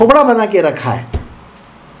क्या थोबड़ा बना के रखा है.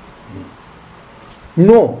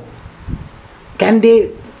 No. Can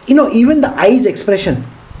they, even the eyes expression.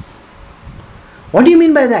 What do you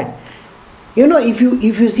mean by that? If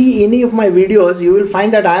you see any of my videos, you will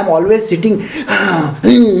find that I am always sitting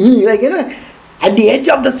like, at the edge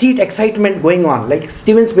of the seat, excitement going on. Like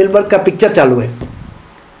Steven Spielberg ka picture chalu hai.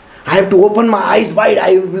 I have to open my eyes wide,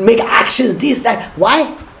 I will make actions, this, that.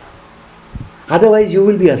 Why? Otherwise you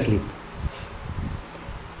will be asleep.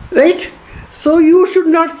 Right? So you should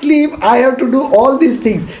not sleep. I have to do all these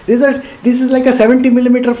things. This is like a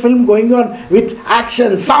 70mm film going on with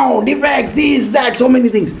action, sound, effects, this, that, so many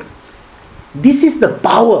things. This is the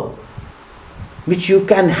power which you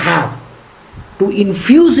can have to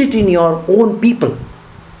infuse it in your own people.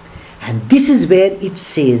 And this is where it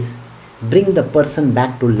says, bring the person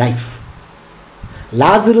back to life.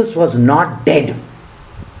 Lazarus was not dead.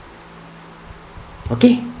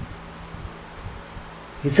 Okay?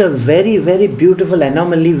 It's a very, very beautiful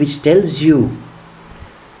anomaly which tells you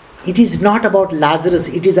it is not about Lazarus,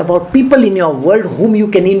 it is about people in your world whom you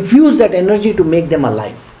can infuse that energy to make them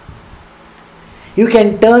alive. You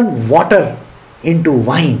can turn water into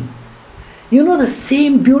wine. The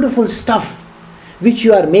same beautiful stuff which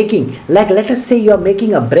you are making. Like let us say you are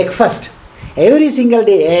making a breakfast. Every single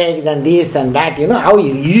day, eggs and this and that. How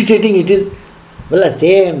irritating it is. Well, the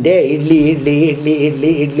same day,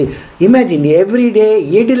 idli. Imagine every day,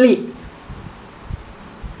 idli.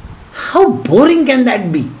 How boring can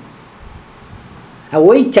that be?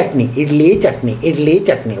 वही चटनी इडली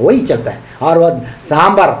चटनी वही चलता है. और वो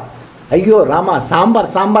सांबर, अयो रामा,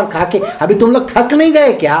 सांबर खा के अभी तुम लोग थक नहीं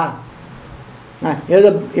गए क्या?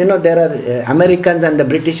 There are Americans and the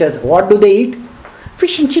Britishers. What do they eat?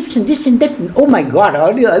 Fish and chips and this and that. Oh my God!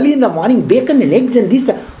 Early in the morning, bacon and eggs and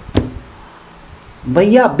this.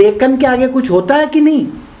 भैया बेकन के आगे कुछ होता है कि नहीं?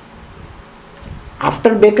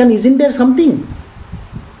 After bacon, isn't there something?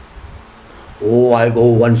 Oh, I go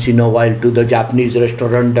once in a while to the Japanese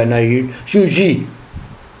restaurant and I eat sushi.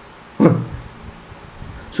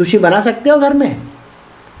 Sushi बना सकते हो घर में?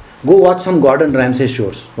 Go watch some Gordon Ramsay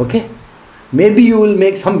shows, okay? Maybe you will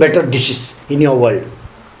make some better dishes in your world.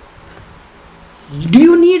 Do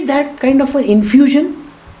you need that kind of an infusion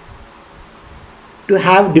to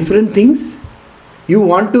have different things? You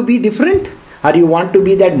want to be different, or you want to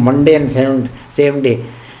be that mundane same day?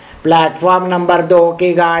 Platform number 2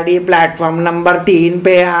 की गाड़ी platform number 3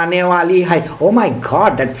 पे आने वाली है. Oh my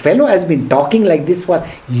God, that fellow has been talking like this for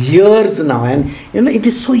years now, and it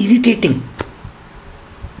is so irritating.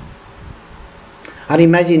 Or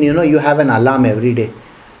imagine, you have an alarm every day.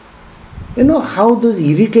 How those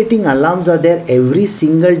irritating alarms are there every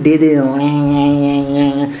single day. They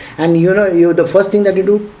and you the first thing that you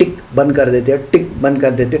do, tick बंद कर देते हो, tick बंद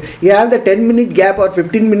कर देते हो. You have the 10-minute gap or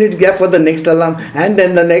 15-minute gap for the next alarm, and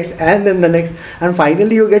then the next, and then the next, and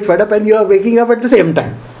finally you get fed up and you are waking up at the same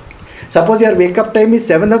time. Suppose your wake up time is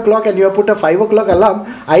 7 o'clock and you have put a 5 o'clock alarm.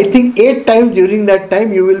 I think 8 times during that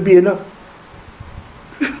time you will be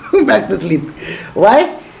back to sleep.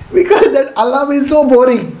 Why? Because that alarm is so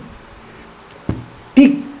boring.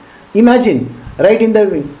 Tick. Imagine, right in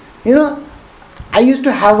the I used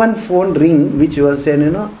to have one phone ring which was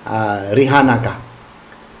Rihanna ka.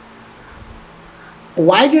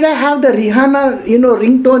 Why did I have the Rihanna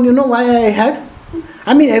ringtone? Why I had?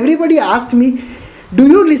 I mean, everybody asked me, do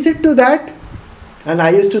you listen to that? And I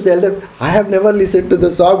used to tell them, I have never listened to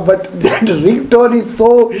the song, but that ringtone is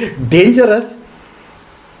so dangerous.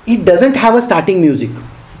 It doesn't have a starting music.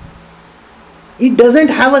 It doesn't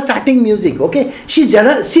have a starting music, okay? She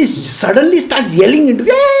suddenly starts yelling into,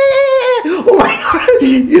 oh my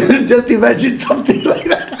God! Just imagine something like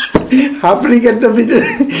that happening at the video.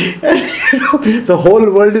 And, the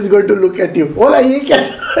whole world is going to look at you.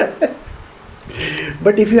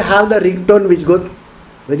 But if you have the ringtone which goes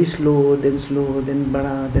very slow, then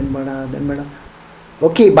bada, then bada, then bada.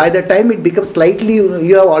 Okay, by the time it becomes slightly,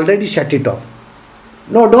 you have already shut it off.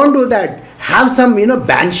 No, don't do that. Have some,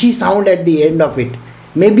 banshee sound at the end of it.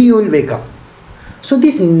 Maybe you will wake up. So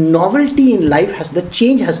this novelty in life the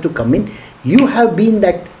change has to come in. You have been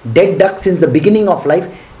that dead duck since the beginning of life.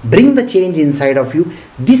 Bring the change inside of you.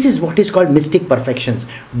 This is what is called mystic perfections.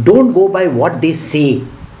 Don't go by what they say.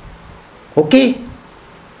 Okay?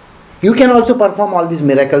 You can also perform all these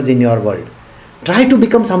miracles in your world. Try to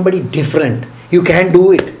become somebody different. You can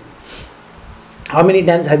do it. How many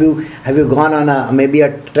times have you gone on maybe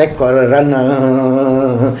a trek or a run?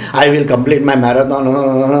 I will complete my marathon.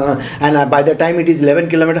 And by the time it is 11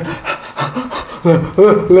 kilometers,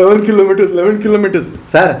 11 kilometers.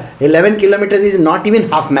 Sir, 11 kilometers is not even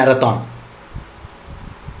half marathon.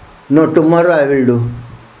 No, tomorrow I will do.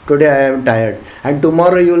 Today I am tired. And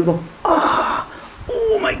tomorrow you will go,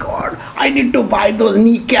 oh my God, I need to buy those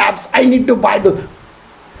kneecaps, I need to buy those.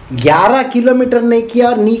 11 kilometre नहीं किया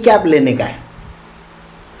और knee cap लेने का है.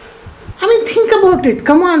 I mean, think about it.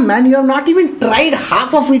 Come on, man. You have not even tried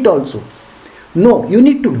half of it also. No, you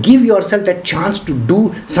need to give yourself that chance to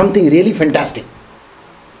do something really fantastic.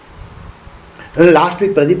 Last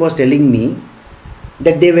week, Pradeep was telling me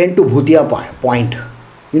that they went to Bhutia Point.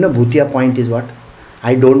 You know, Bhutia Point is what?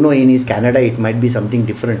 I don't know in East Canada, it might be something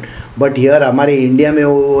different. But here, हमारे India में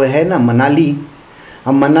वो है ना मनाली.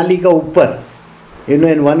 हम मनाली का ऊपर, you know,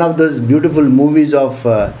 in one of those beautiful movies of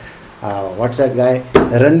what's that guy?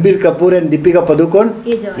 Ranbir Kapoor and Deepika Padukone.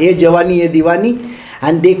 Ye Jawani Ye Diwani.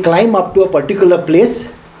 And they climb up to a particular place.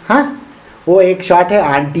 हाँ, वो एक shot है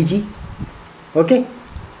आंटी जी. Okay?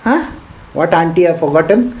 हाँ? What auntie I have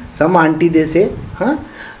forgotten? Some auntie they say. Huh?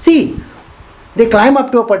 See, they climb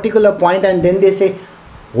up to a particular point and then they say,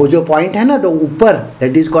 वो जो point है ना the ऊपर,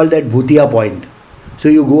 that is called that Bhutia Point. So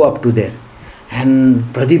you go up to there. And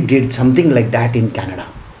Pradeep did something like that in Canada.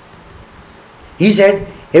 He said,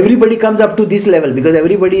 everybody comes up to this level because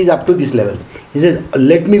everybody is up to this level. He says,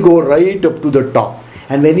 let me go right up to the top.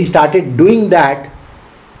 And when he started doing that,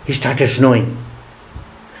 it started snowing.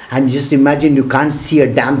 And just imagine you can't see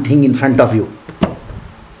a damn thing in front of you.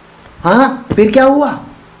 हाँ, फिर क्या हुआ?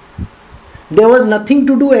 There was nothing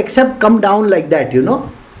to do except come down like that, you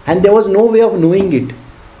know. And there was no way of knowing it.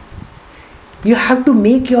 You have to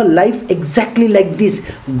make your life exactly like this.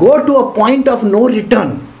 Go to a point of no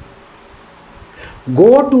return.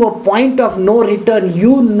 Go to a point of no return.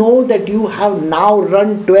 You know that you have now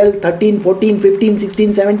run 12, 13, 14, 15,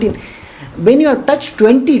 16, 17. When you have touched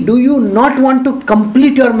 20, do you not want to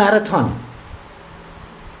complete your marathon?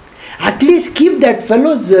 At least keep that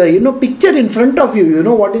fellow's picture in front of you. You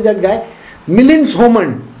know what is that guy? Milind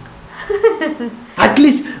Soman. At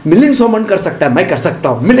least Milind Soman कर सकता है, मैं कर सकता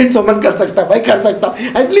हूँ. Milind Soman कर सकता है, मैं कर सकता हूँ.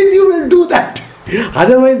 At least you will do that.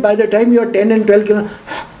 Otherwise, by the time you are 10 and 12 kilometers,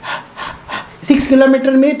 6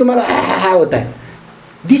 kilometers में तुम्हारा होता है.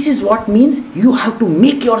 This is what means you have to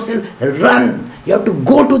make yourself run. You have to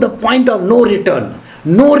go to the point of no return.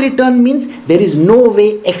 No return means there is no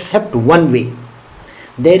way except one way.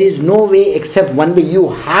 There is no way except one way. You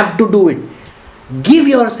have to do it. Give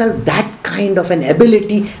yourself that kind of an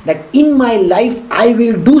ability that in my life I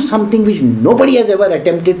will do something which nobody has ever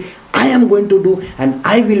attempted. I am going to do, and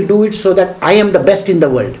I will do it so that I am the best in the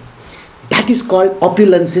world. That is called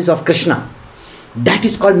opulences of Krishna. That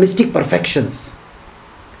is called mystic perfections.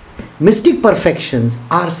 Mystic perfections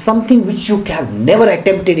are something which you have never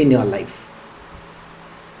attempted in your life.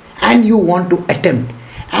 And you want to attempt.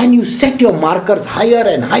 And you set your markers higher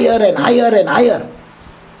and higher and higher and higher.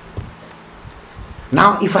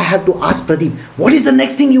 Now, if I have to ask Pradeep, what is the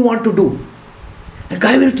next thing you want to do? The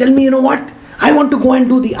guy will tell me, you know what? I want to go and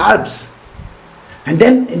do the Alps. And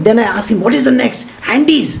then I ask him, what is the next?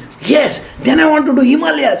 Andes. Yes. Then I want to do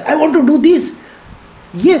Himalayas. I want to do this.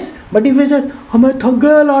 Yes. But if he says, मैं थक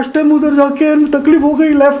गया last time उधर जाके तकलीफ हो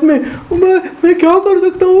गई left में मैं क्या कर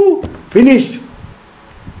सकता हूँ? Finished.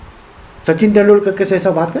 सचिन तेंदुलकर कैसे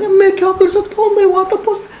ऐसा बात करें? मैं क्या कर सकता हूँ? मैं वहाँ तक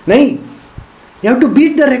पहुँच नहीं. You have to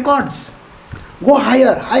beat the records. Go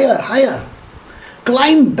higher, higher, higher.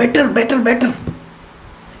 Climb better, better, better.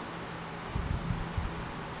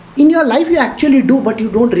 In your life you actually do, but you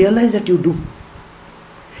don't realize that you do.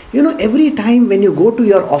 You know, every time when you go to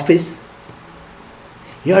your office,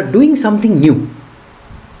 you are doing something new.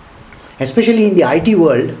 Especially in the IT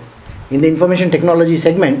world, in the information technology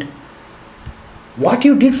segment, what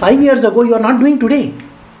you did 5 years ago, you are not doing today.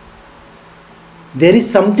 There is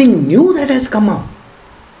something new that has come up.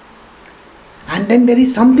 And then there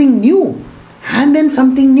is something new. And then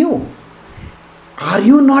something new. Are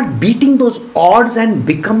you not beating those odds and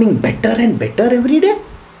becoming better and better every day?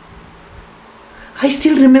 I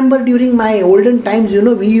still remember during my olden times,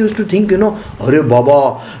 we used to think, अरे बाबा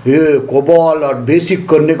ये COBOL और basic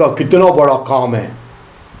करने का कितना बड़ा काम है.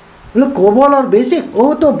 COBOL और बेसिक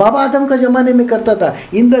वो तो बाबा आदम का जमाने में करता था.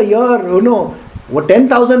 In the year,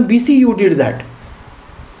 10,000 BC you did that.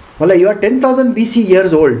 Well, you are 10,000 BC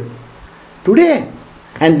years old today.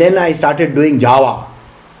 And then I started doing Java.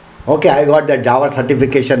 Okay, I got that Java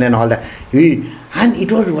certification and all that. And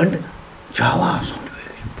it was one Java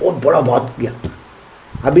बहुत बड़ा बात किया.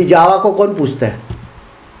 अभी जावा को कौन पूछता है?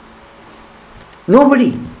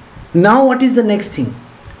 Nobody. Now what is the next thing?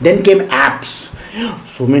 Then came apps.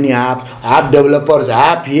 So many apps, app developers,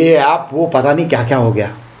 app ये app वो पता नहीं क्या क्या हो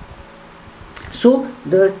गया. So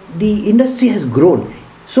the industry has grown.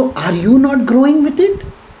 So are you not growing with it?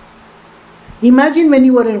 Imagine when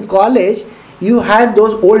you were in college, you had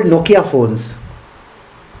those old Nokia phones.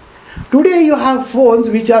 Today you have phones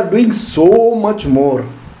which are doing so much more.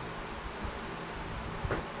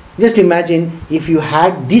 Just imagine if you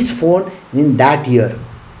had this phone in that year,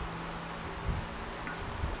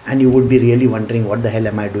 and you would be really wondering, what the hell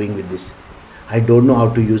am I doing with this? I don't know how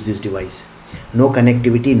to use this device. No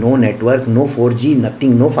connectivity, no network, no 4G,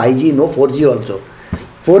 nothing, no 5G, no 4G also.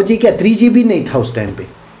 4G क्या 3G भी नहीं था उस time पे.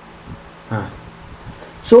 हाँ.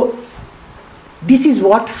 So this is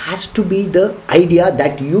what has to be the idea,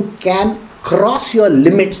 that you can cross your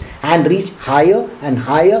limits and reach higher and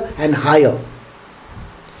higher and higher.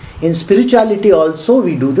 In spirituality also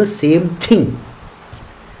we do the same thing.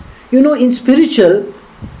 In spiritual,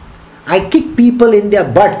 I kick people in their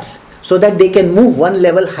butts so that they can move one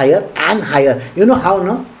level higher and higher. You know how,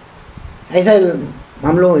 no? ऐसा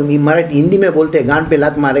हम लोग मराठी हिंदी में बोलते हैं, गांड पे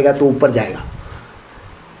लात मारेगा तो ऊपर जाएगा.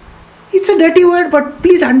 It's a dirty word, but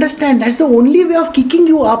please understand, that's the only way of kicking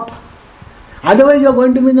you up. Otherwise you are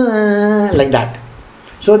going to be like that.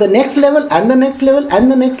 So the next level and the next level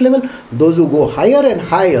and the next level, those who go higher and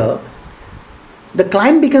higher, the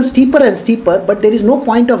climb becomes steeper and steeper, but there is no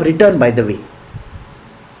point of return, by the way.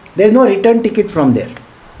 There is no return ticket from there.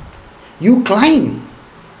 You climb.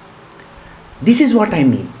 This is what I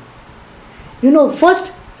mean.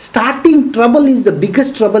 First, starting trouble is the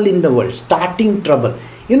biggest trouble in the world. Starting trouble.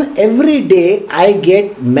 Every day I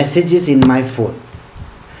get messages in my phone.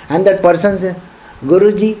 And that person says,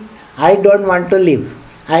 Guruji, I don't want to live.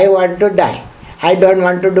 I want to die. I don't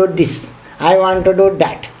want to do this. I want to do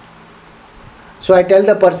that. So I tell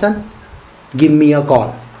the person, give me a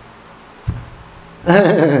call.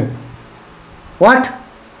 What?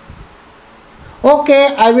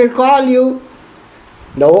 Okay, I will call you.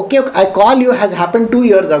 The okay I call you has happened 2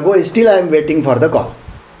 years ago. Still I am waiting for the call.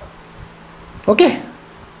 Okay?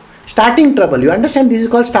 Starting trouble. You understand? This is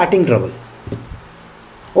called starting trouble.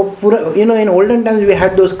 In olden times we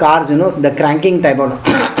had those cars, the cranking type of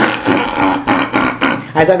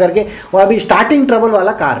ऐसा करके वो अभी starting trouble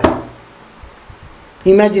वाला car है.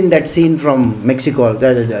 Imagine that scene from Mexico,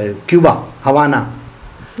 Cuba, Havana.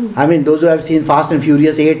 I mean, those who have seen Fast and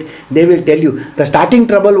Furious 8, they will tell you the starting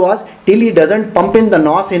trouble was till he doesn't pump in the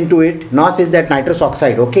NOS into it. NOS is that nitrous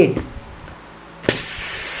oxide, okay?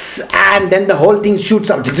 And then the whole thing shoots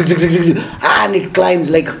up and it climbs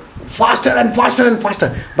like faster and faster and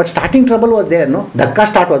faster. But starting trouble was there, no? Dhakka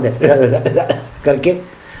start was there. करके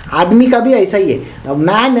आदमी का भी ऐसा ही है.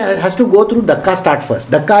 Man has to go through dhakka start first.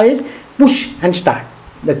 Dhakka is push and start.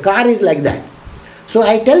 The car is like that. So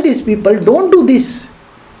I tell these people, don't do this.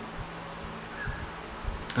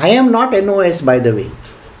 I am not NOS, by the way.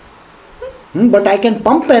 But I can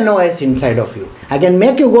pump NOS inside of you. I can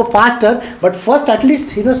make you go faster, but first at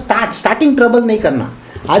least, starting trouble nahi karna.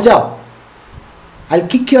 Aa jao. I'll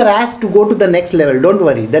kick your ass to go to the next level. Don't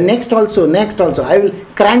worry. The next also. I will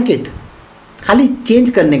crank it. खाली change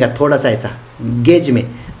करने का थोड़ा सा ऐसा gauge में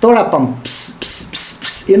थोड़ा pump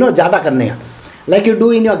ज़्यादा करने का. Like you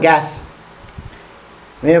do in your gas.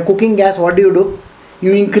 When you're cooking gas, what do?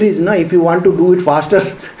 You increase, no? If you want to do it faster.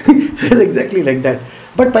 It's exactly like that.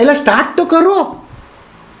 But पहला start तो करो.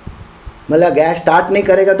 मतलब गैस स्टार्ट नहीं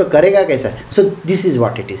करेगा तो करेगा कैसा? So this is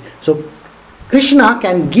what it is. So Krishna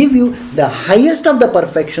can give you the highest of the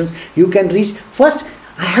perfections. You can reach. First,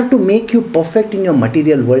 I have to make you perfect in your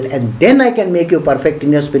material world, and then I can make you perfect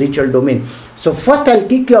in your spiritual domain. So first I'll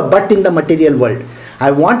kick your butt in the material world.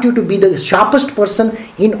 I want you to be the sharpest person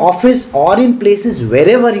in office or in places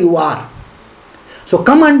wherever you are. So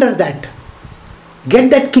come under that. Get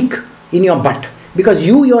that kick in your butt. Because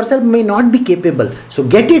you yourself may not be capable. So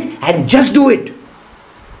get it and just do it.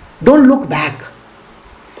 Don't look back.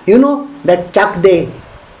 That Chak De,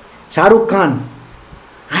 Shah Rukh Khan,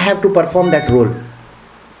 I have to perform that role.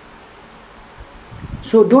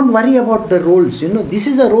 So don't worry about the roles. This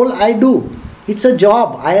is the role I do. It's a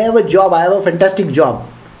job. I have a job. I have a fantastic job.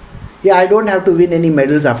 Yeah, I don't have to win any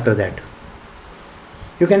medals after that.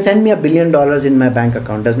 You can send me $1 billion in my bank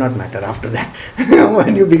account. Does not matter after that.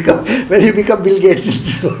 when you become Bill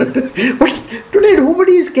Gates. But today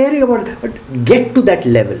nobody is caring about it. But get to that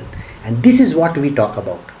level. And this is what we talk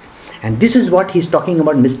about. And this is what he's talking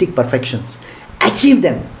about, mystic perfections. Achieve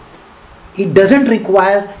them. It doesn't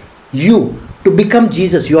require you to become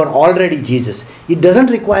Jesus. You are already Jesus. It doesn't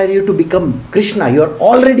require you to become Krishna. You are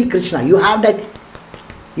already Krishna. You have that,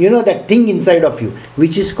 that thing inside of you,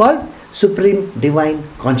 which is called Supreme Divine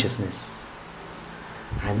Consciousness.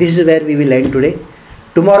 And this is where we will end today.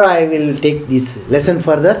 Tomorrow I will take this lesson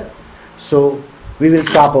further. So we will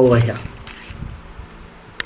stop over here.